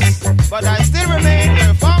post, but I still remain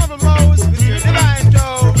a formidable mouse with your divine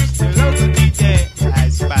toes. Your local DJ, I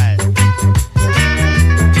spy.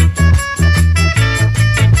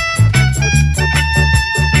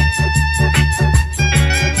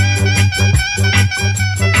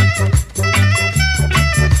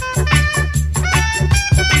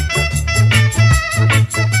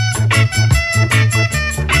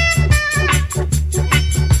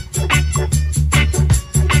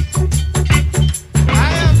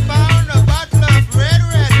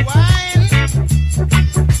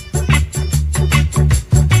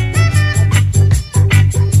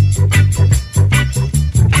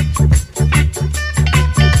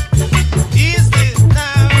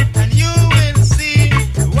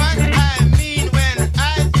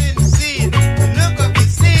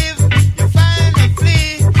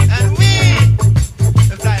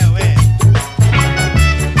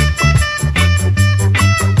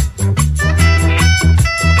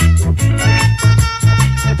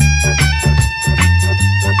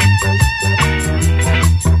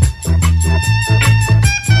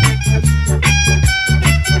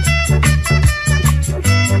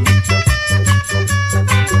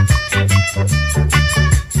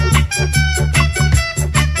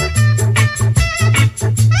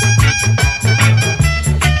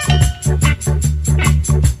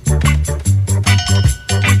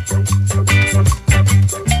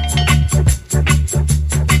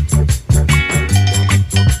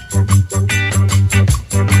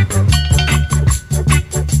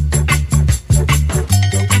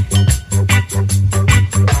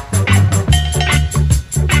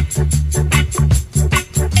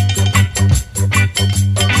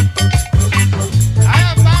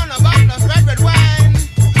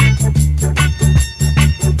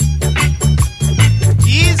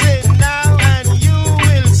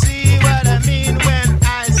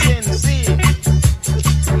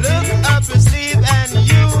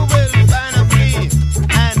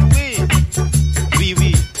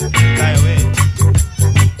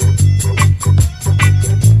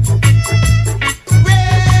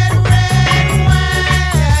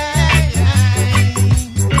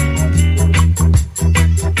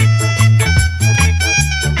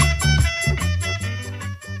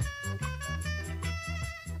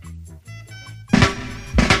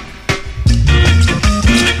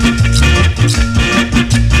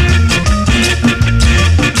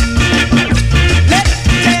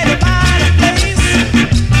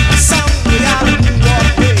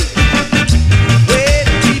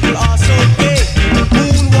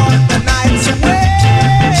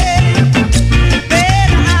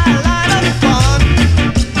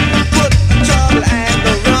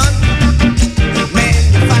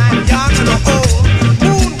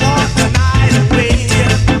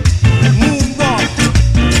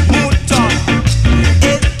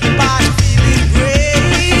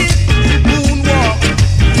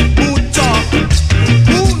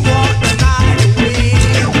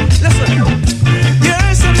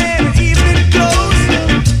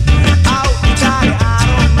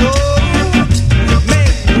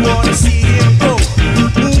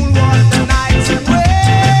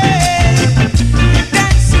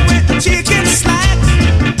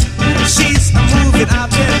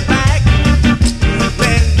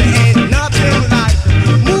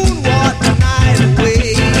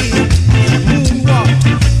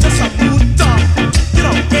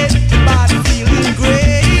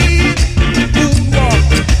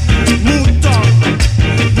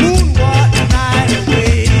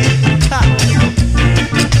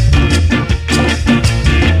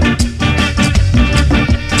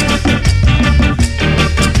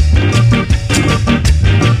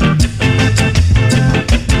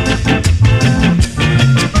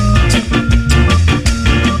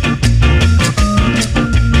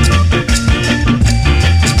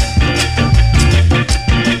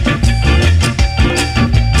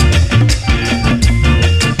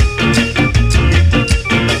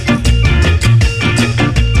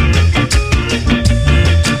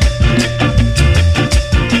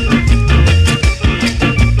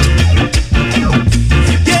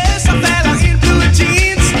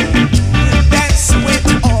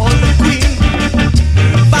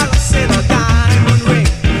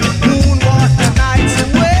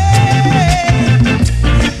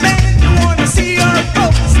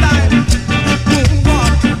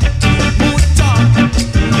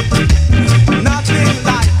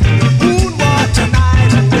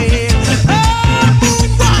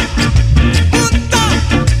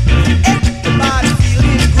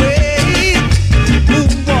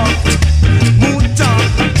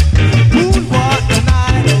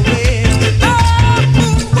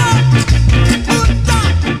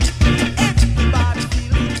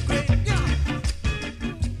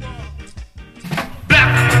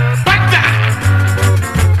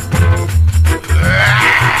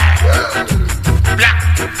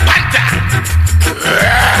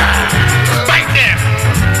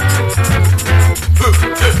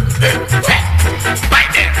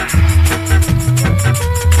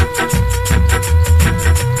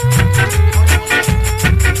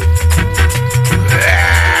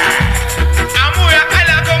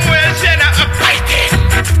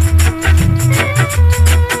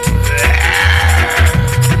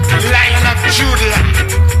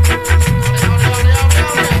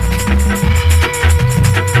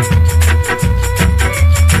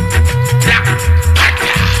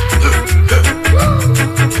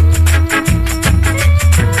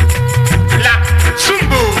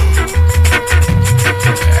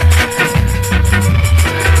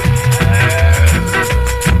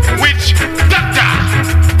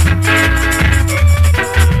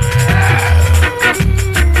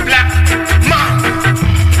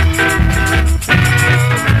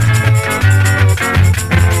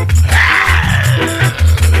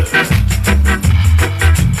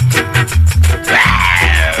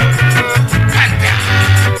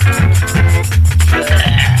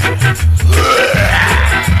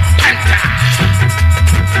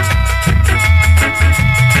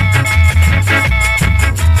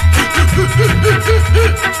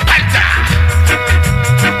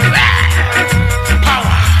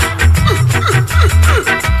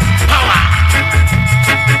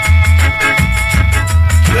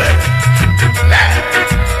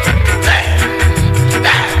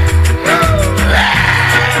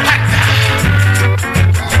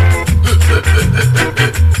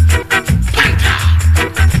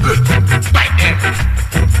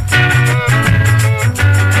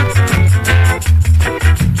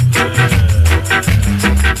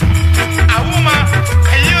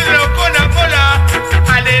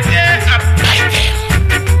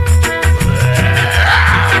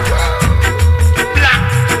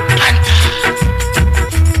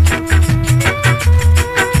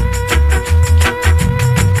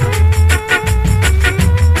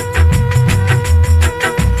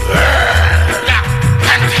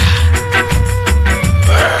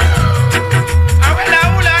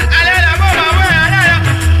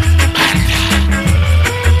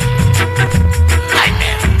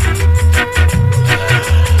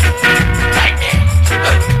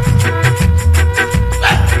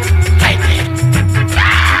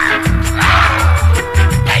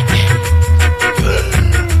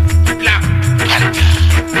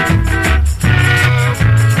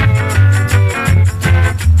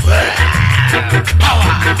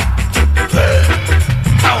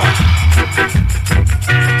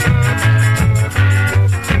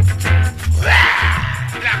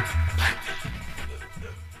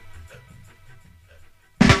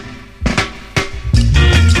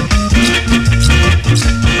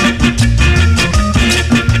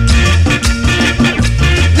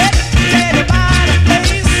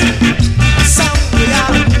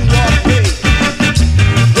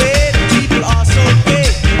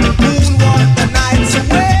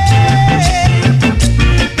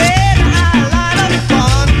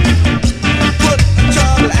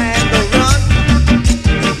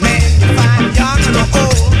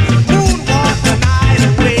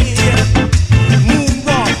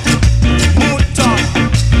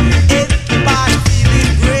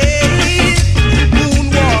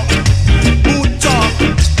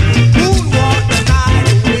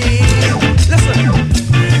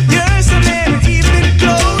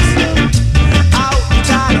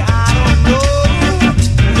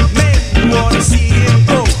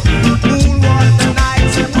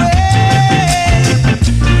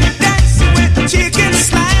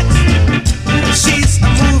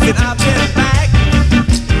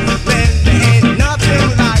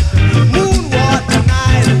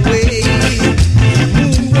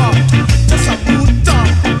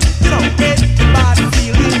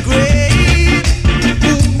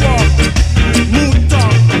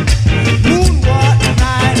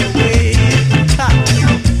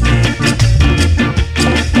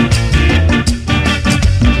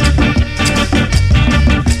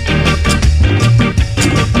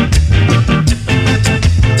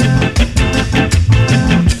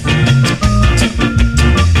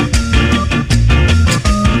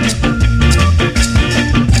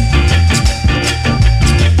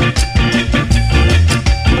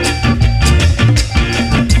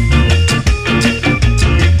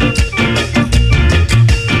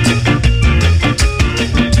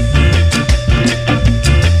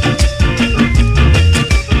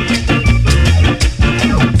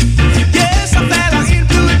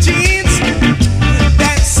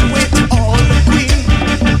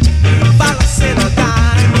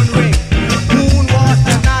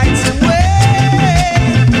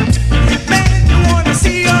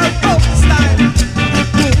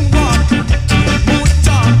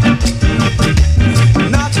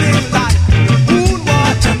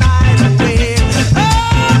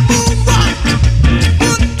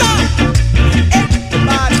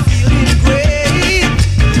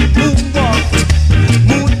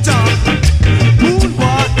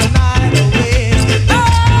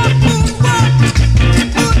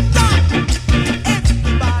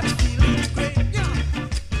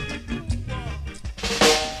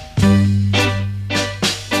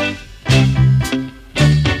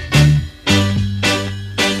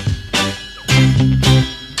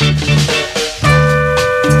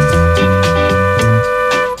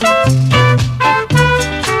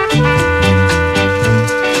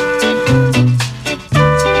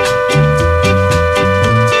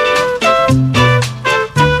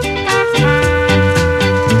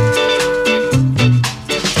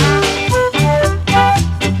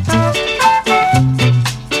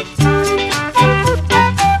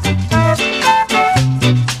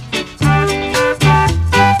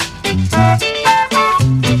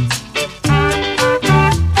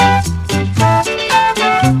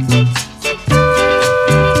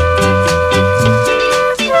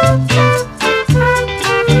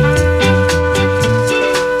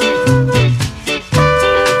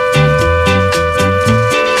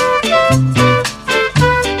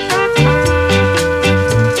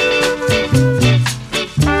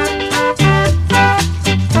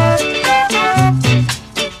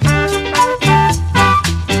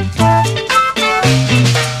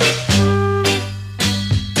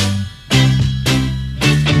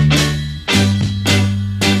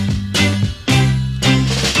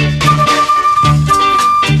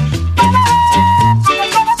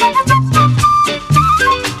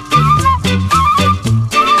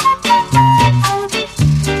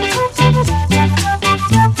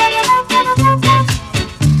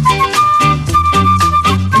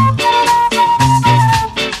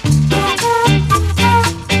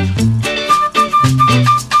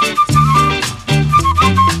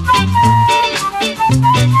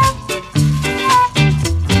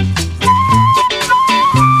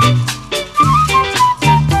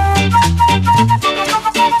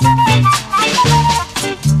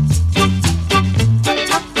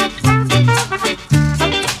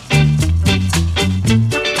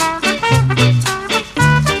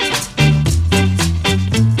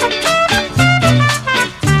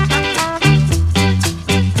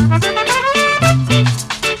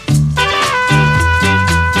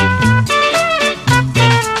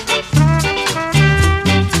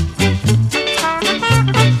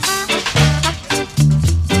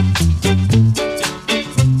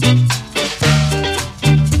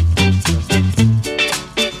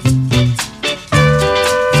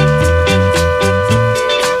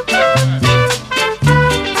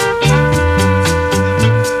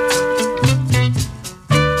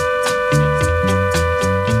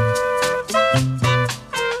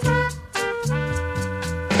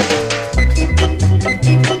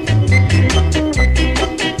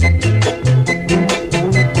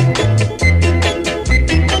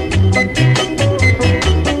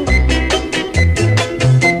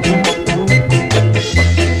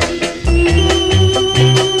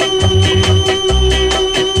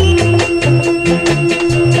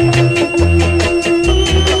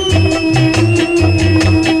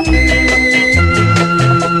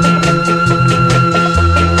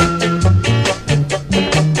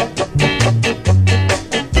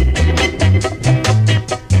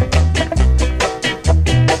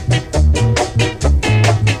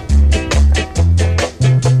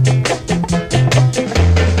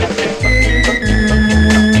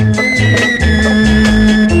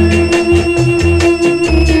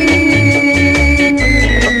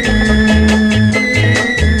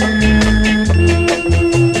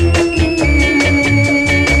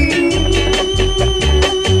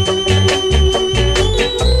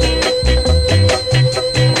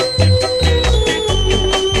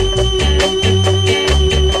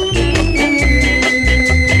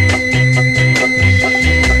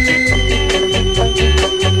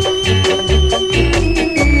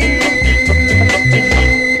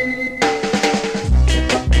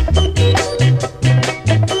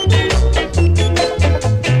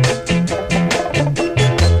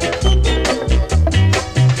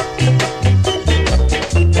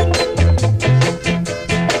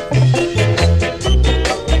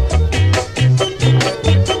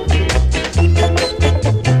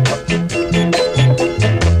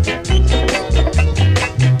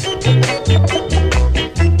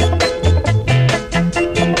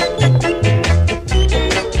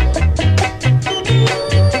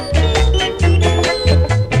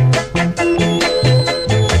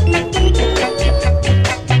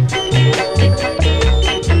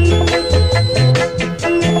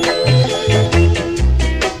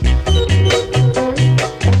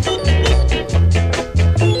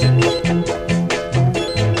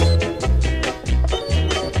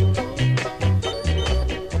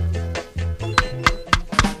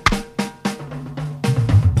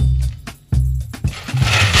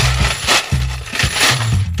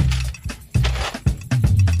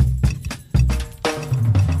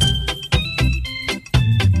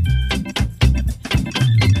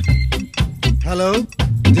 Hello,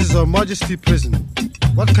 this is Her Majesty Prison.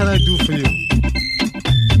 What can I do for you?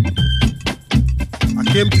 I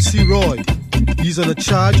came to see Roy. He's on a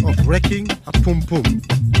charge of wrecking a pum pum.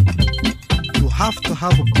 You have to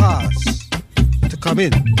have a pass to come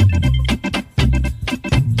in.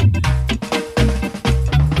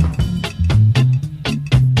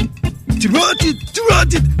 Tirati,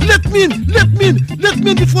 let me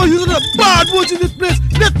in before you do bad words in this place.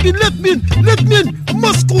 Let me in. I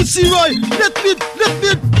must go see Roy. Let me in.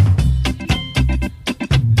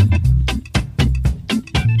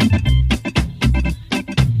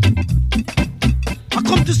 I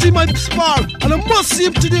come to see my spar, and I must see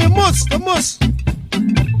him today. I must.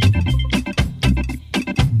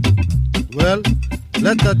 Well,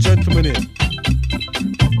 let that gentleman in.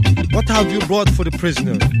 What have you brought for the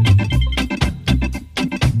prisoner?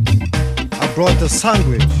 I brought a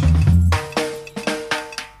sandwich.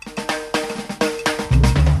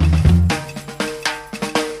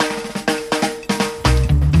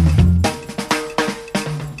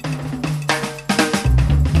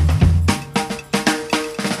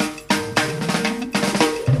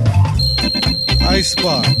 I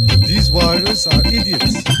spy. These warriors are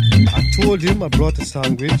idiots. I told him I brought a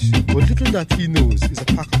sandwich, but little that he knows is a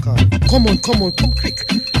pack of cards. Come on, come quick.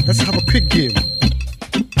 Let's have a quick game.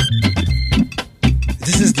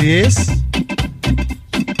 This is the ace,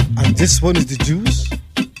 and this one is the deuce.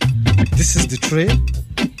 This is the tray,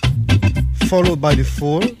 followed by the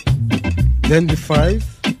 4, then the 5,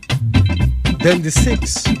 then the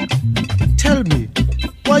 6. Tell me,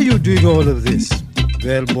 why are you doing all of this?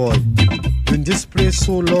 Well, boy, you're in this place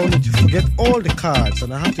so long that you forget all the cards,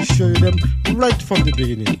 and I have to show you them right from the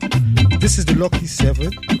beginning. This is the lucky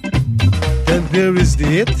 7, then there is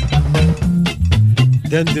the 8,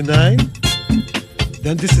 then the 9,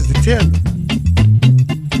 then this is the 10.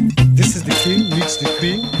 This is the king meets the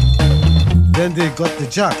queen. Then they got the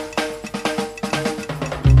jack.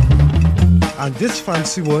 And this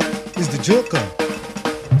fancy one is the joker.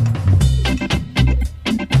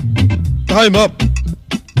 Time up.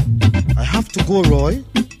 I have to go, Roy.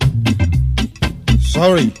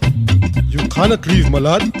 Sorry, you cannot leave, my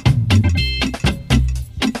lad.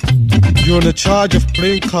 You're in a charge of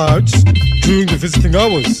playing cards during the visiting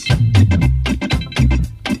hours.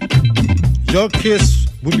 Your case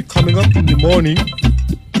will be coming up in the morning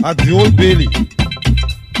at the Old Bailey.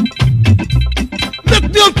 Let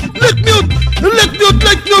me out!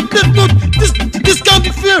 This can't be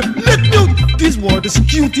fair! Let me out! These warders,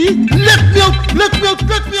 cutie! Let me out!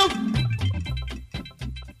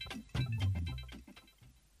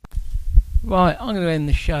 Right, I'm going to end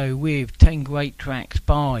the show with 10 great tracks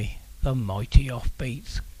by the Mighty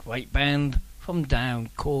Offbeats. Great band from down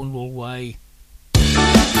Cornwall way.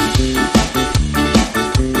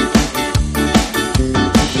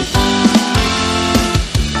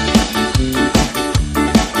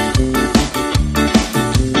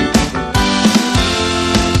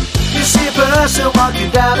 You see a person walking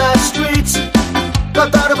down the street,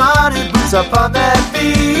 got automatic boots up on their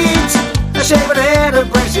feet, a shaven head and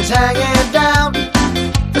braces hanging down.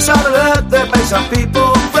 The sort of look that makes some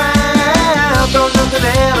people frown. Don't look at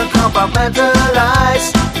them and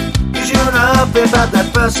compartmentalize. You know about that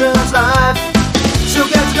person's life. So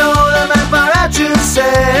get to know them and find out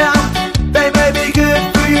yourself. They may be good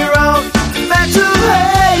for your own mental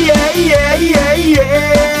health.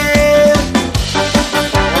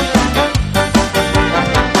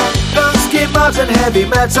 Don't skip bars and heavy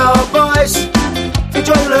metal boys.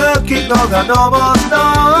 Enjoy the look, ignore the normal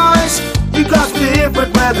noise. You got to be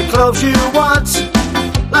different, wear the clothes you want.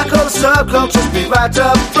 Like all the subcultures, be right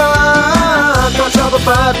up front. Don't trouble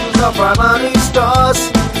buttons off our money stores.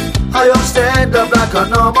 I don't stand up like a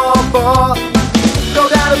normal boy. Go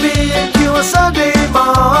down to B&Q on Sunday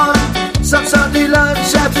morning. Some Sunday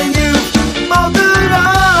lunch after you mow the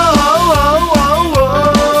lawn.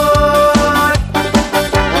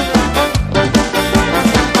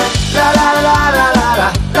 La la la la la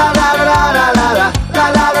la la la la la la la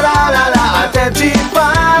la la la la. Identify.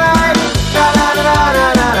 La la la la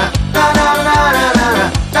la la la la la la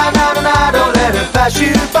la la. Don't let it pass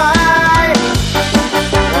you by.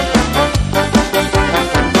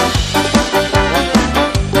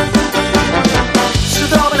 So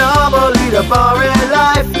don't be normal, lead a boring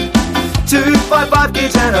life. 255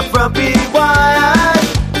 kids and a frumpy wife.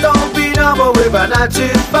 Don't be normal with a 9 to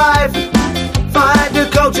 5. Find a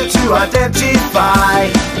culture to identify.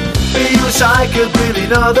 Be a psychobilly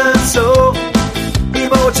northern soul.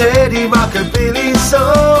 Emo Teddy rockabilly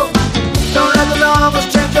soul. Don't let the novels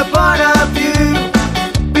change your point of view.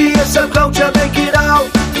 Be a subculture, make it all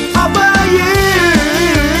about you.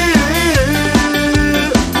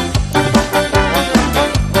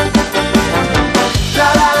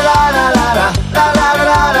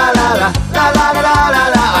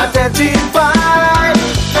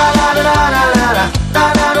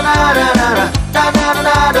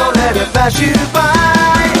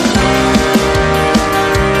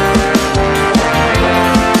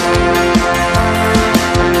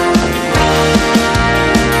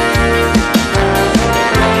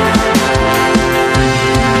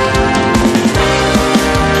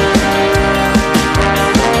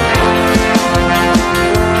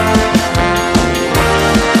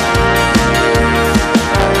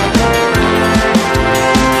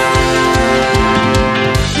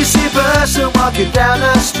 walking down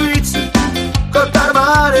the streets. Got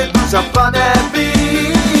dynamite up on their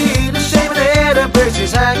feet. The shame of the head and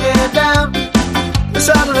braces hanging down. The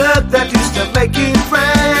sudden look that used to make you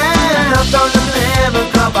frown. Don't look at him and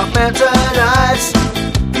compartmentalize.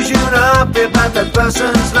 You should up about that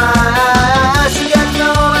person's life. You get to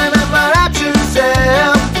remember that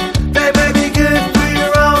yourself. They may be good for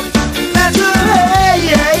your own. That's what, hey,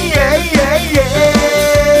 yeah, yeah, yeah, yeah.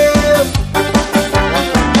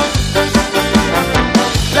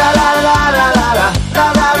 La la la la la la la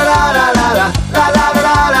la la la la la la la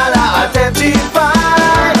la la la. Identify.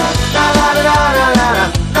 La la la la la la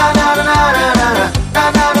la la la la la la la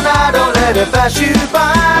la la. Don't let it pass you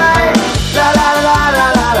by. La la la la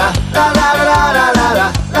la la la la la la la la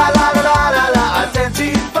la la la la la.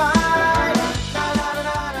 Identify. La la la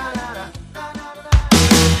la la la la la la.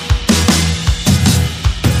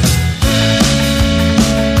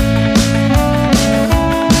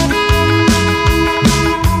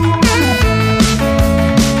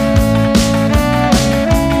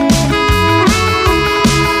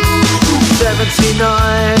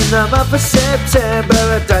 79, the month of September,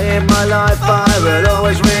 a day in my life I will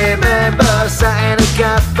always remember. Sat in a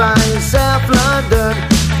cafe in South London,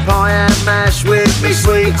 pie and mash with me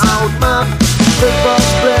sweet old mum. The box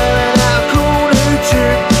blaring out a cool new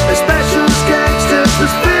tune, the specials gangsters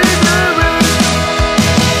was filling the room.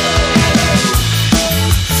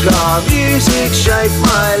 Ska music shaped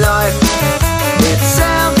my life. Its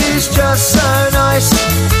sound is just so nice.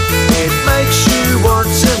 It makes you want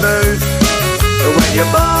to move when your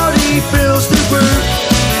body feels the groove.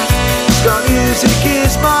 Ska music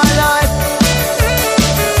is my life.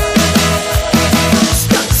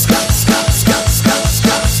 Ska, ska, ska, ska, ska,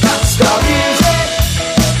 ska, ska, ska music.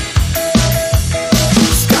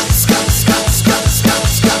 Ska, ska, ska, ska, ska,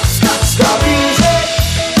 ska, ska, ska music.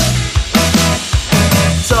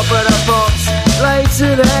 Top of the pops,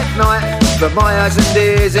 later that night. For my eyes and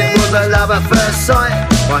ears, it was a love at first sight.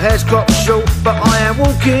 My hair's cropped short, but I am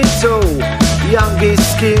walking tall.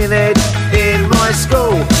 Youngest skinhead in my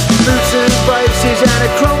school. Boots and braces and a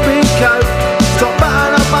crumbly coat. Top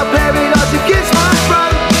button up my berry lights against my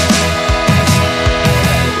throat.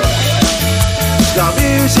 Ska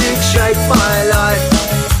music shaped my life.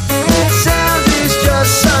 Its sound is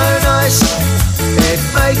just so nice. It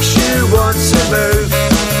makes you want to move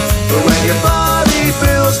when your body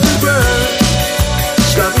feels the groove.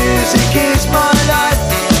 Ska music is my life.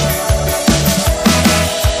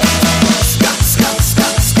 Ska, ska, ska,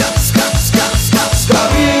 ska, ska, ska, ska, ska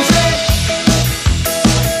music.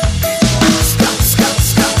 Ska, ska,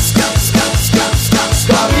 ska, ska, ska, ska, ska,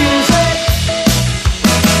 ska music.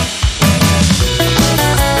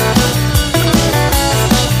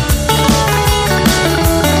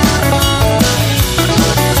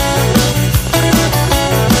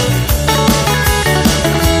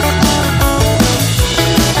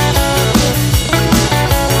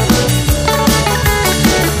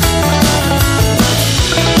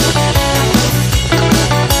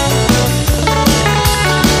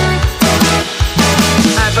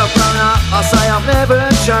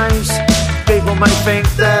 Changed. People may think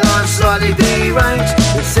that I'm slightly deranged.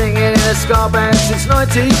 Been singing in a ska band since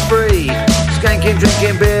 93. Skanking,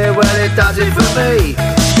 drinking beer, well it does it for me.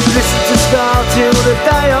 Listen to ska till the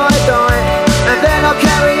day I die, and then I'll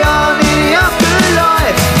carry on in the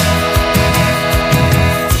afterlife.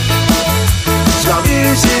 Ska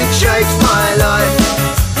music shapes my life.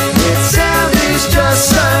 Its sound is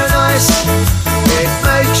just so nice. It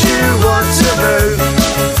makes you want to move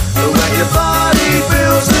when your body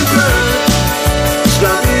feels the groove.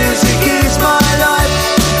 Ska music is my life.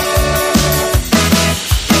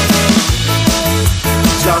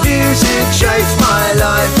 Ska music shapes my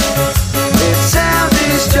life. Its sound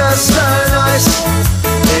is just so nice.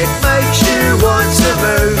 It makes you want to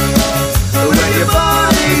move when your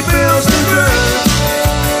body feels the groove.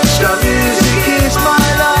 Ska music is my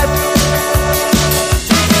life.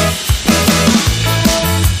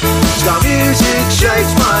 Ska music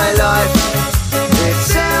shapes my life. Its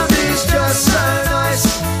sound is just so nice.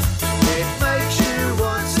 It makes you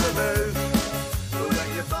want to move when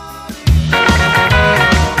your body.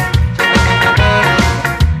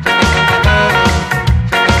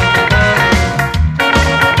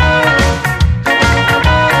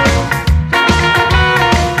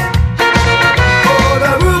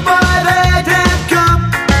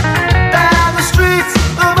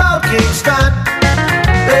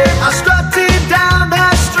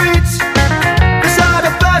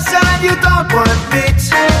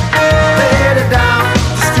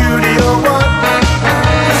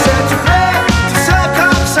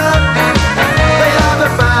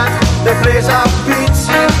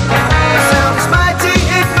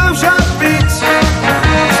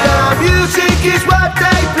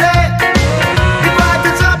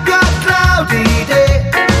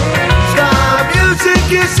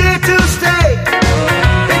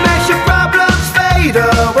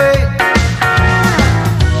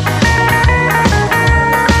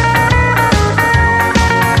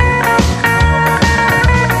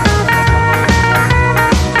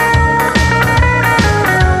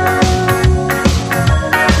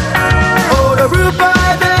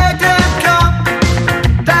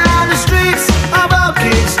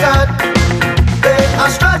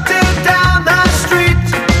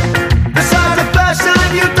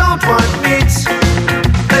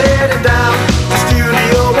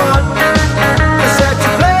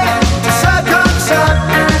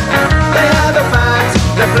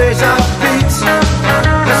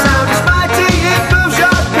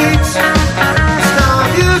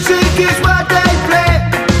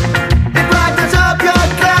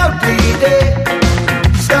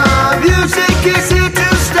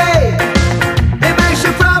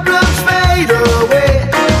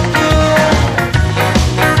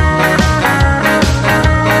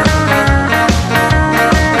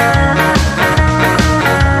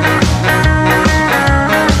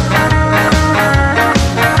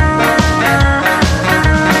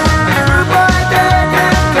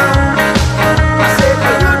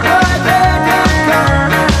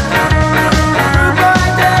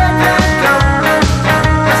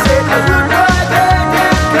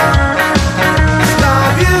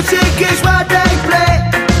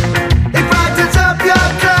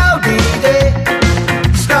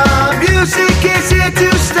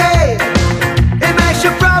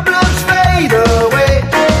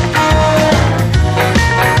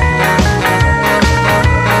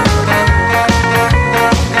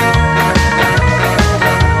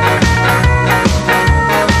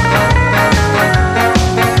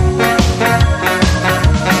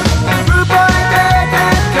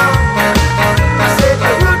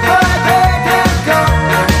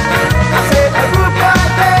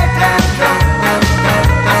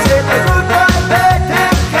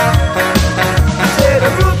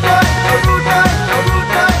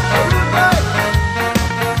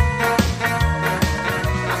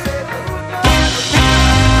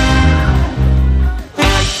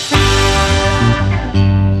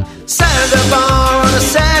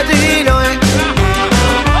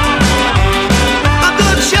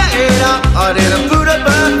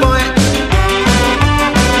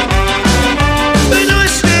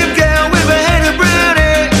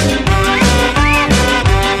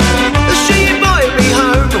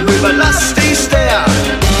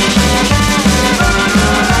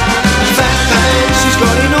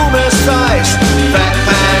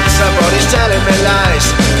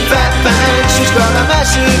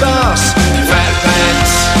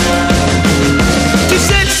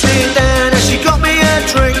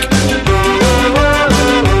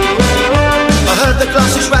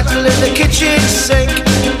 kitchen sink.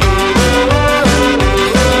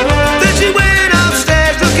 Then she went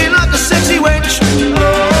upstairs looking like a sexy wench.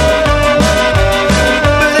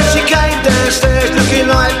 But then she came downstairs looking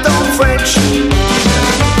like Don French.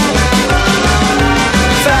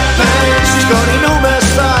 Fat pants, she's got enormous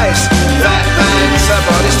thighs. Fat pants, her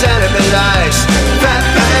body's telling me lies. Fat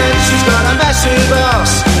pants, she's got a massive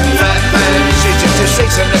ass. Fat pants, she took 2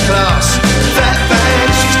 seats in the class. Fat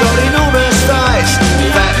pants, she's got enormous thighs.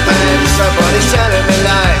 Fat pants, her body's telling me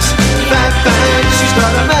lies. Fat pants, she's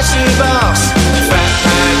got a massive ass. Fat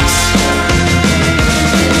pants.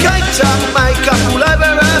 Caked up makeup all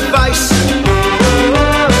over her face.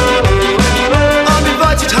 I'm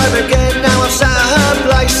invited home again, now I'm sat at her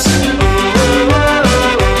place.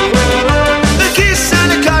 The kiss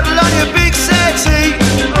and a cuddle on your big settee.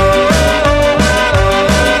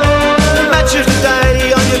 The match of the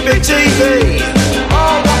day on your big TV.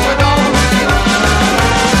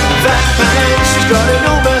 Fat pants, she's got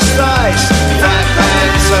enormous thighs. Fat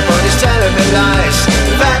pants, her body's telling me lies.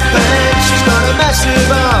 Fat pants, she's got a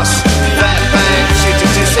massive ass. Fat pants, she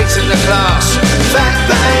took 2 seats in the class. Fat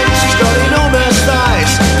pants, she's got enormous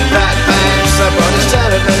thighs. Fat pants, her body's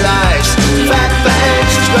telling me lies. Fat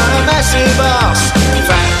pants, she's got a massive ass.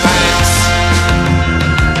 Fat pants.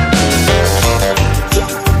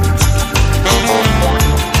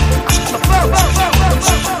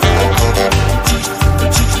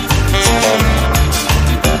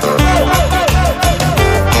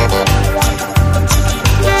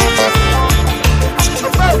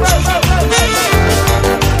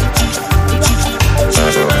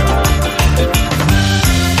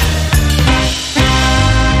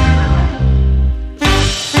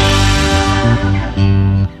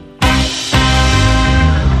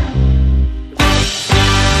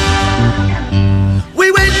 We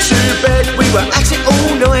went to bed, we were at it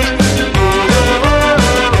all night.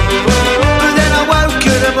 But then I woke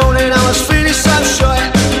in the morning, I was feeling so shy.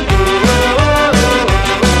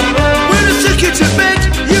 When I took you to bed,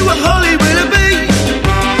 you were Holly Willoughby.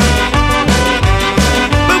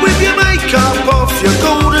 But with your makeup off, you're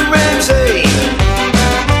Gordon Ramsay.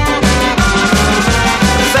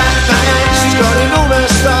 Fat pants, she's got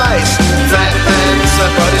enormous thighs. Fat pants,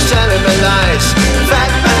 her body's telling me lies.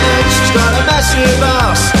 Fat pants, she's got a massive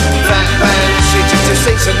ass. Fat pants, she took 2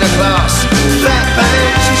 seats in the class. Fat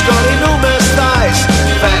pants, she's got enormous thighs.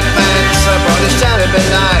 Fat pants, her body's telling me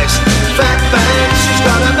lies. Fat pants, she's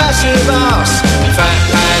got a massive ass. Fat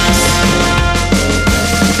pants.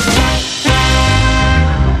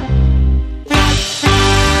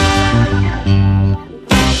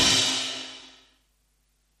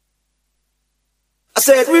 I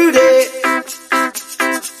said, Rudy,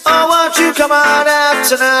 oh, won't you come on out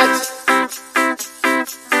tonight?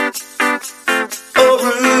 Oh,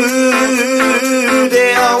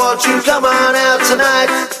 Rudy, oh, won't you come on out tonight?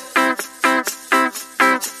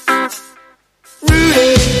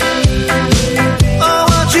 Rudy, oh,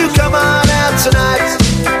 won't you come on out tonight?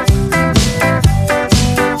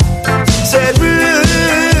 Said,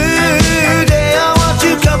 Rudy, oh, won't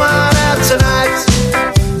you come on out tonight?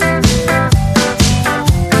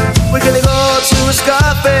 We're gonna go to a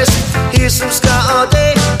Scarfest, hear some ska all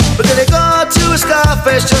day. We're gonna go to a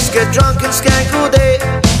Scarfest, just get drunk and skank all day.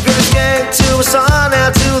 We're gonna skank to a song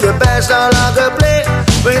now till the band's no longer play.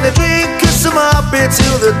 We're gonna drink some more beer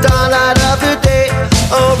till the dawnlight of the day.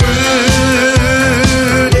 Oh,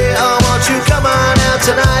 Rudy, oh, won't you come on out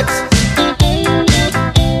tonight?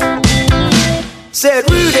 Said,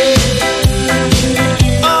 Rudy,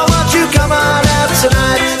 oh, won't you come on out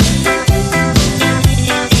tonight?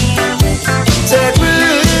 Said,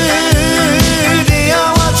 Rudy,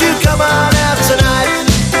 oh, won't you come on out tonight?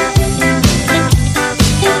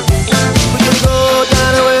 We're gonna go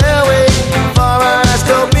down the railway for a nice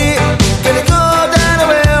cold beer. Gonna go down the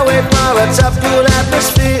railway for a tough, cool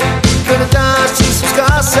atmosphere. Gonna dance to some ska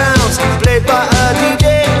sounds played by a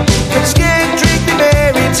DJ. Gonna skank, drink, be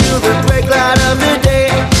merry till the break light of the day.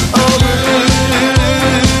 Oh,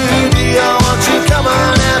 Rudy, oh, won't you come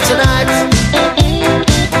on out tonight?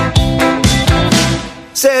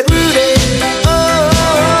 Said, Rudy,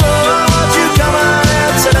 oh, won't you come on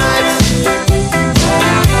out tonight?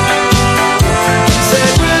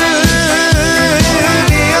 Said,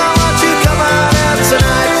 Rudy, oh, won't you come on out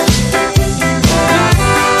tonight?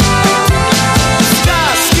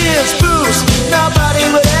 Scar, skins, booze, nobody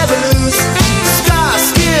will ever lose. Scar,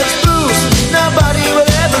 skins, booze, nobody will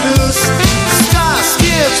ever lose. Scar,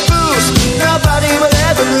 skins, booze, nobody will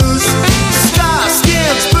ever lose. Scar,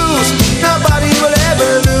 skins, booze, nobody will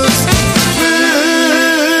ever lose.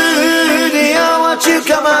 Rudy, oh, won't you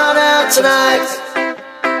come on out tonight?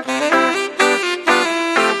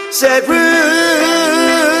 Said, Rudy.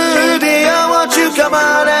 Rudy, I want you come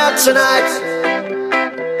on out tonight.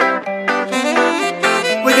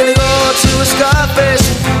 We're gonna go to a Scarface,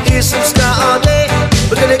 hear some ska all day.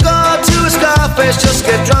 We're gonna go to a Scarface, just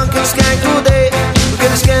get drunk and skank all day. We're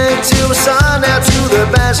gonna skank till the sun out, till the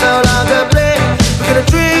band's no longer play. We're gonna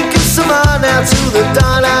drink and some more now till the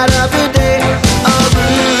daylight of the day. Oh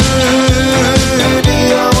Rudy,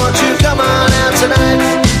 I want you come on out tonight.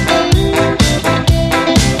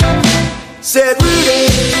 Said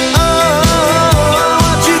Rudy, oh, I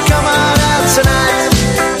want you come on out tonight.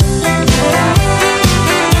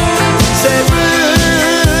 Said Rudy,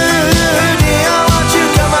 I want you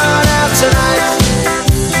come on out tonight.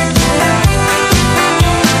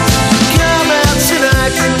 Come out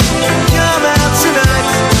tonight, come out tonight,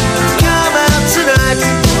 come out tonight,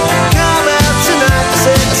 come out tonight. I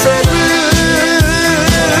said Rudy,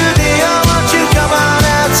 I want you come on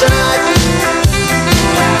out tonight.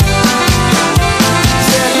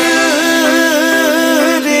 Said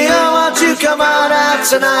Rudy, I want you come on out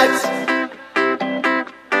tonight.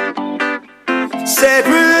 Said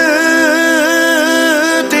Rudy,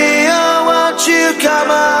 I want you come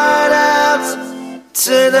on out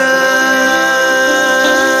tonight.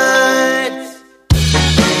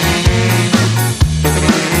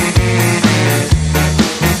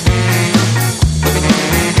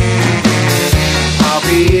 I'll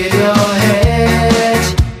be in your head,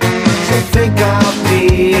 so think of me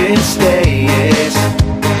instead.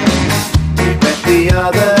 We met the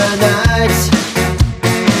other night,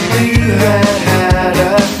 you had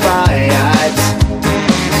a fight.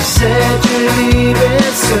 Said you're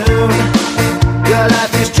leaving soon, your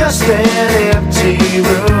life is just an empty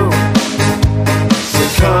room. So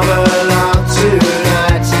come along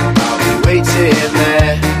tonight, I'll be waiting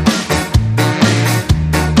there.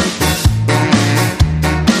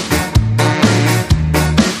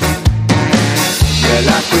 Your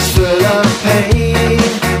life was full of pain,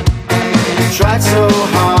 you tried so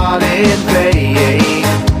hard in vain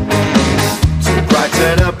to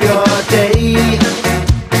brighten up your day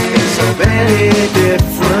in so many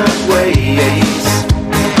different ways.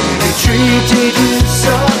 They treated you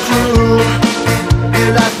so cruel,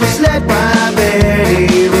 your life was led by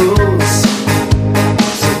many rules.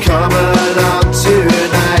 So come along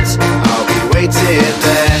tonight, I'll be waiting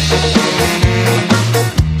there.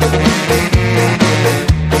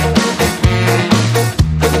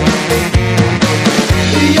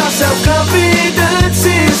 Your self-confidence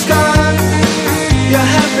is gone, your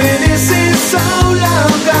happiness is so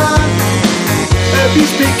long gone.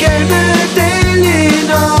 Abuse became the daily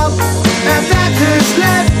norm, and that has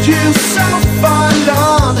left you so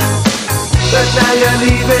forlorn. But now you're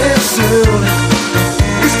leaving soon,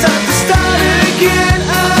 it's time to start again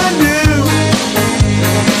anew.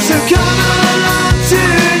 So come along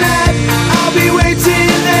tonight, I'll be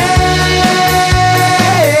waiting there.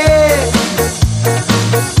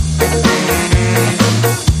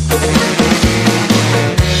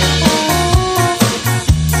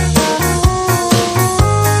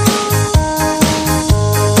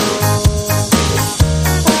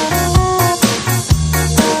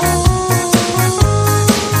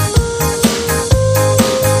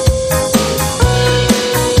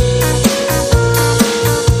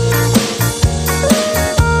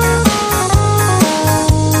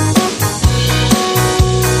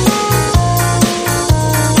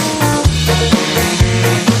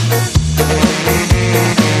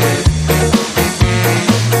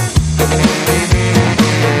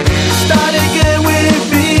 Start again with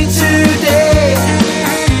me today,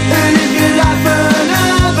 and live your life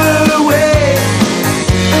another way.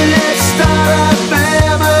 And let's start a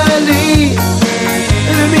family,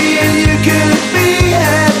 and me and you can be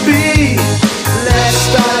happy. Let's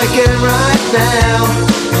start again right now,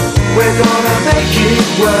 we're gonna make it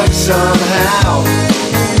work somehow.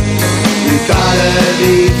 You gotta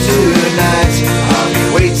leave tonight, I'll be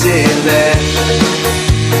waiting there.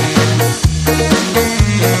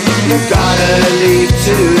 You gotta leave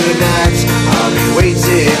tonight, I'll be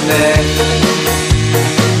waiting there.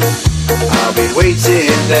 I'll be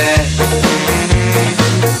waiting there.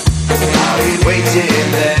 I'll be waiting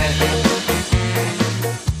there.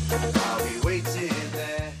 I'll be waiting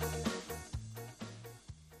there.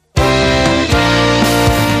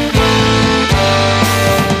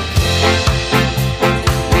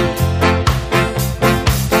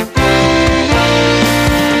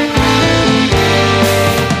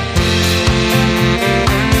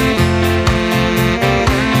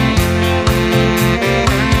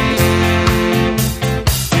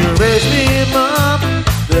 You raised me, Mom,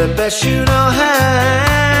 the best you know how.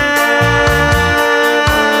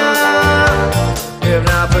 If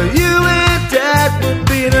not for you, it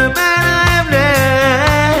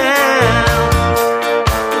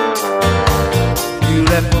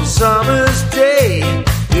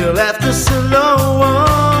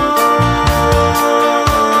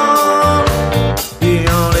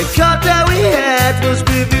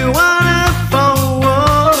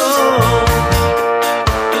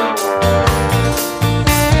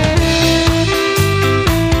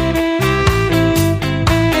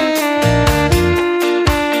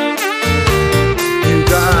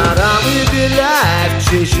your life,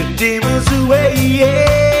 chase your demons away, yeah.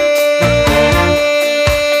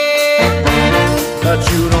 But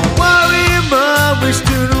you don't worry, Mom, we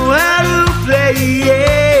still know how to play, yeah.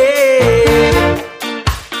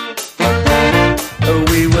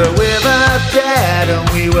 We were with our dad and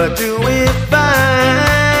we were doing fine.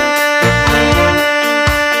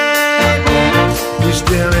 We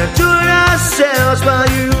still enjoyed ourselves while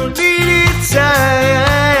you needed time.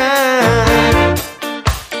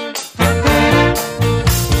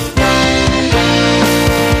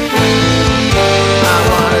 I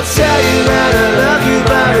wanna tell you that I love you,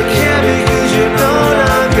 but I can't because you're no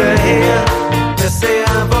longer here. Missing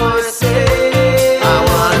our voices. I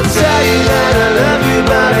wanna tell you that I love you,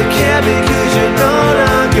 but I can't because you're no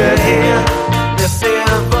longer here. Missing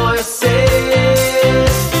our voices.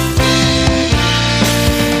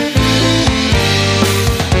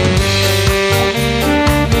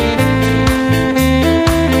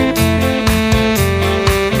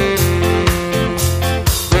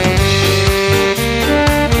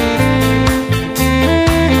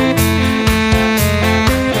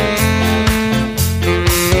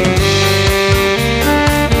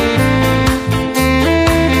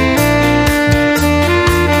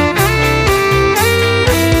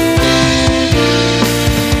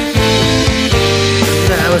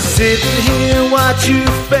 Sitting here and watch you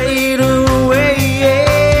fade away, yeah.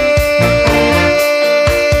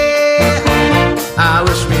 I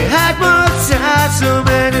wish we had more time, so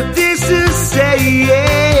many things to say, yeah.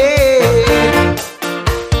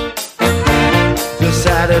 Just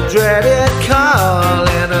had a dreaded call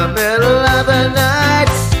in the middle of the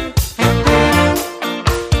night.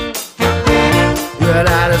 But I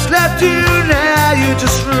just left you now, you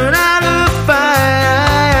just run out of fight.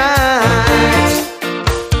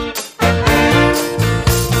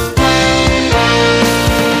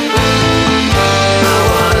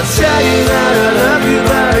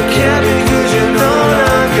 Because you're no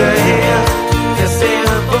longer here. Just in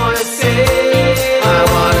a voice say, I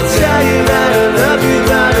wanna tell you that I love you,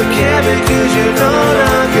 but I can't because you're no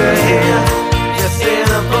longer here. Just in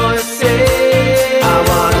a voice say, I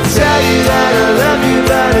wanna tell you that I love you,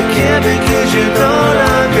 but I can't because you're no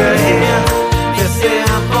longer here. Just in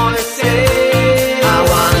a voice say, I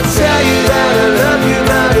wanna tell you that I love you,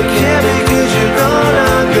 but I can't because you're no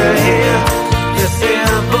longer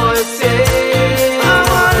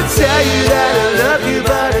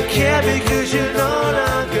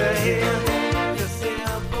here. Just in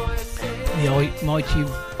a voice say. The mighty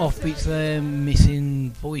offbeats there,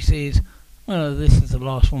 Missing Voices. Well, this is the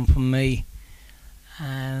last one from me,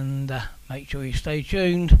 and make sure you stay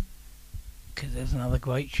tuned because there's another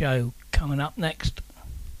great show coming up next.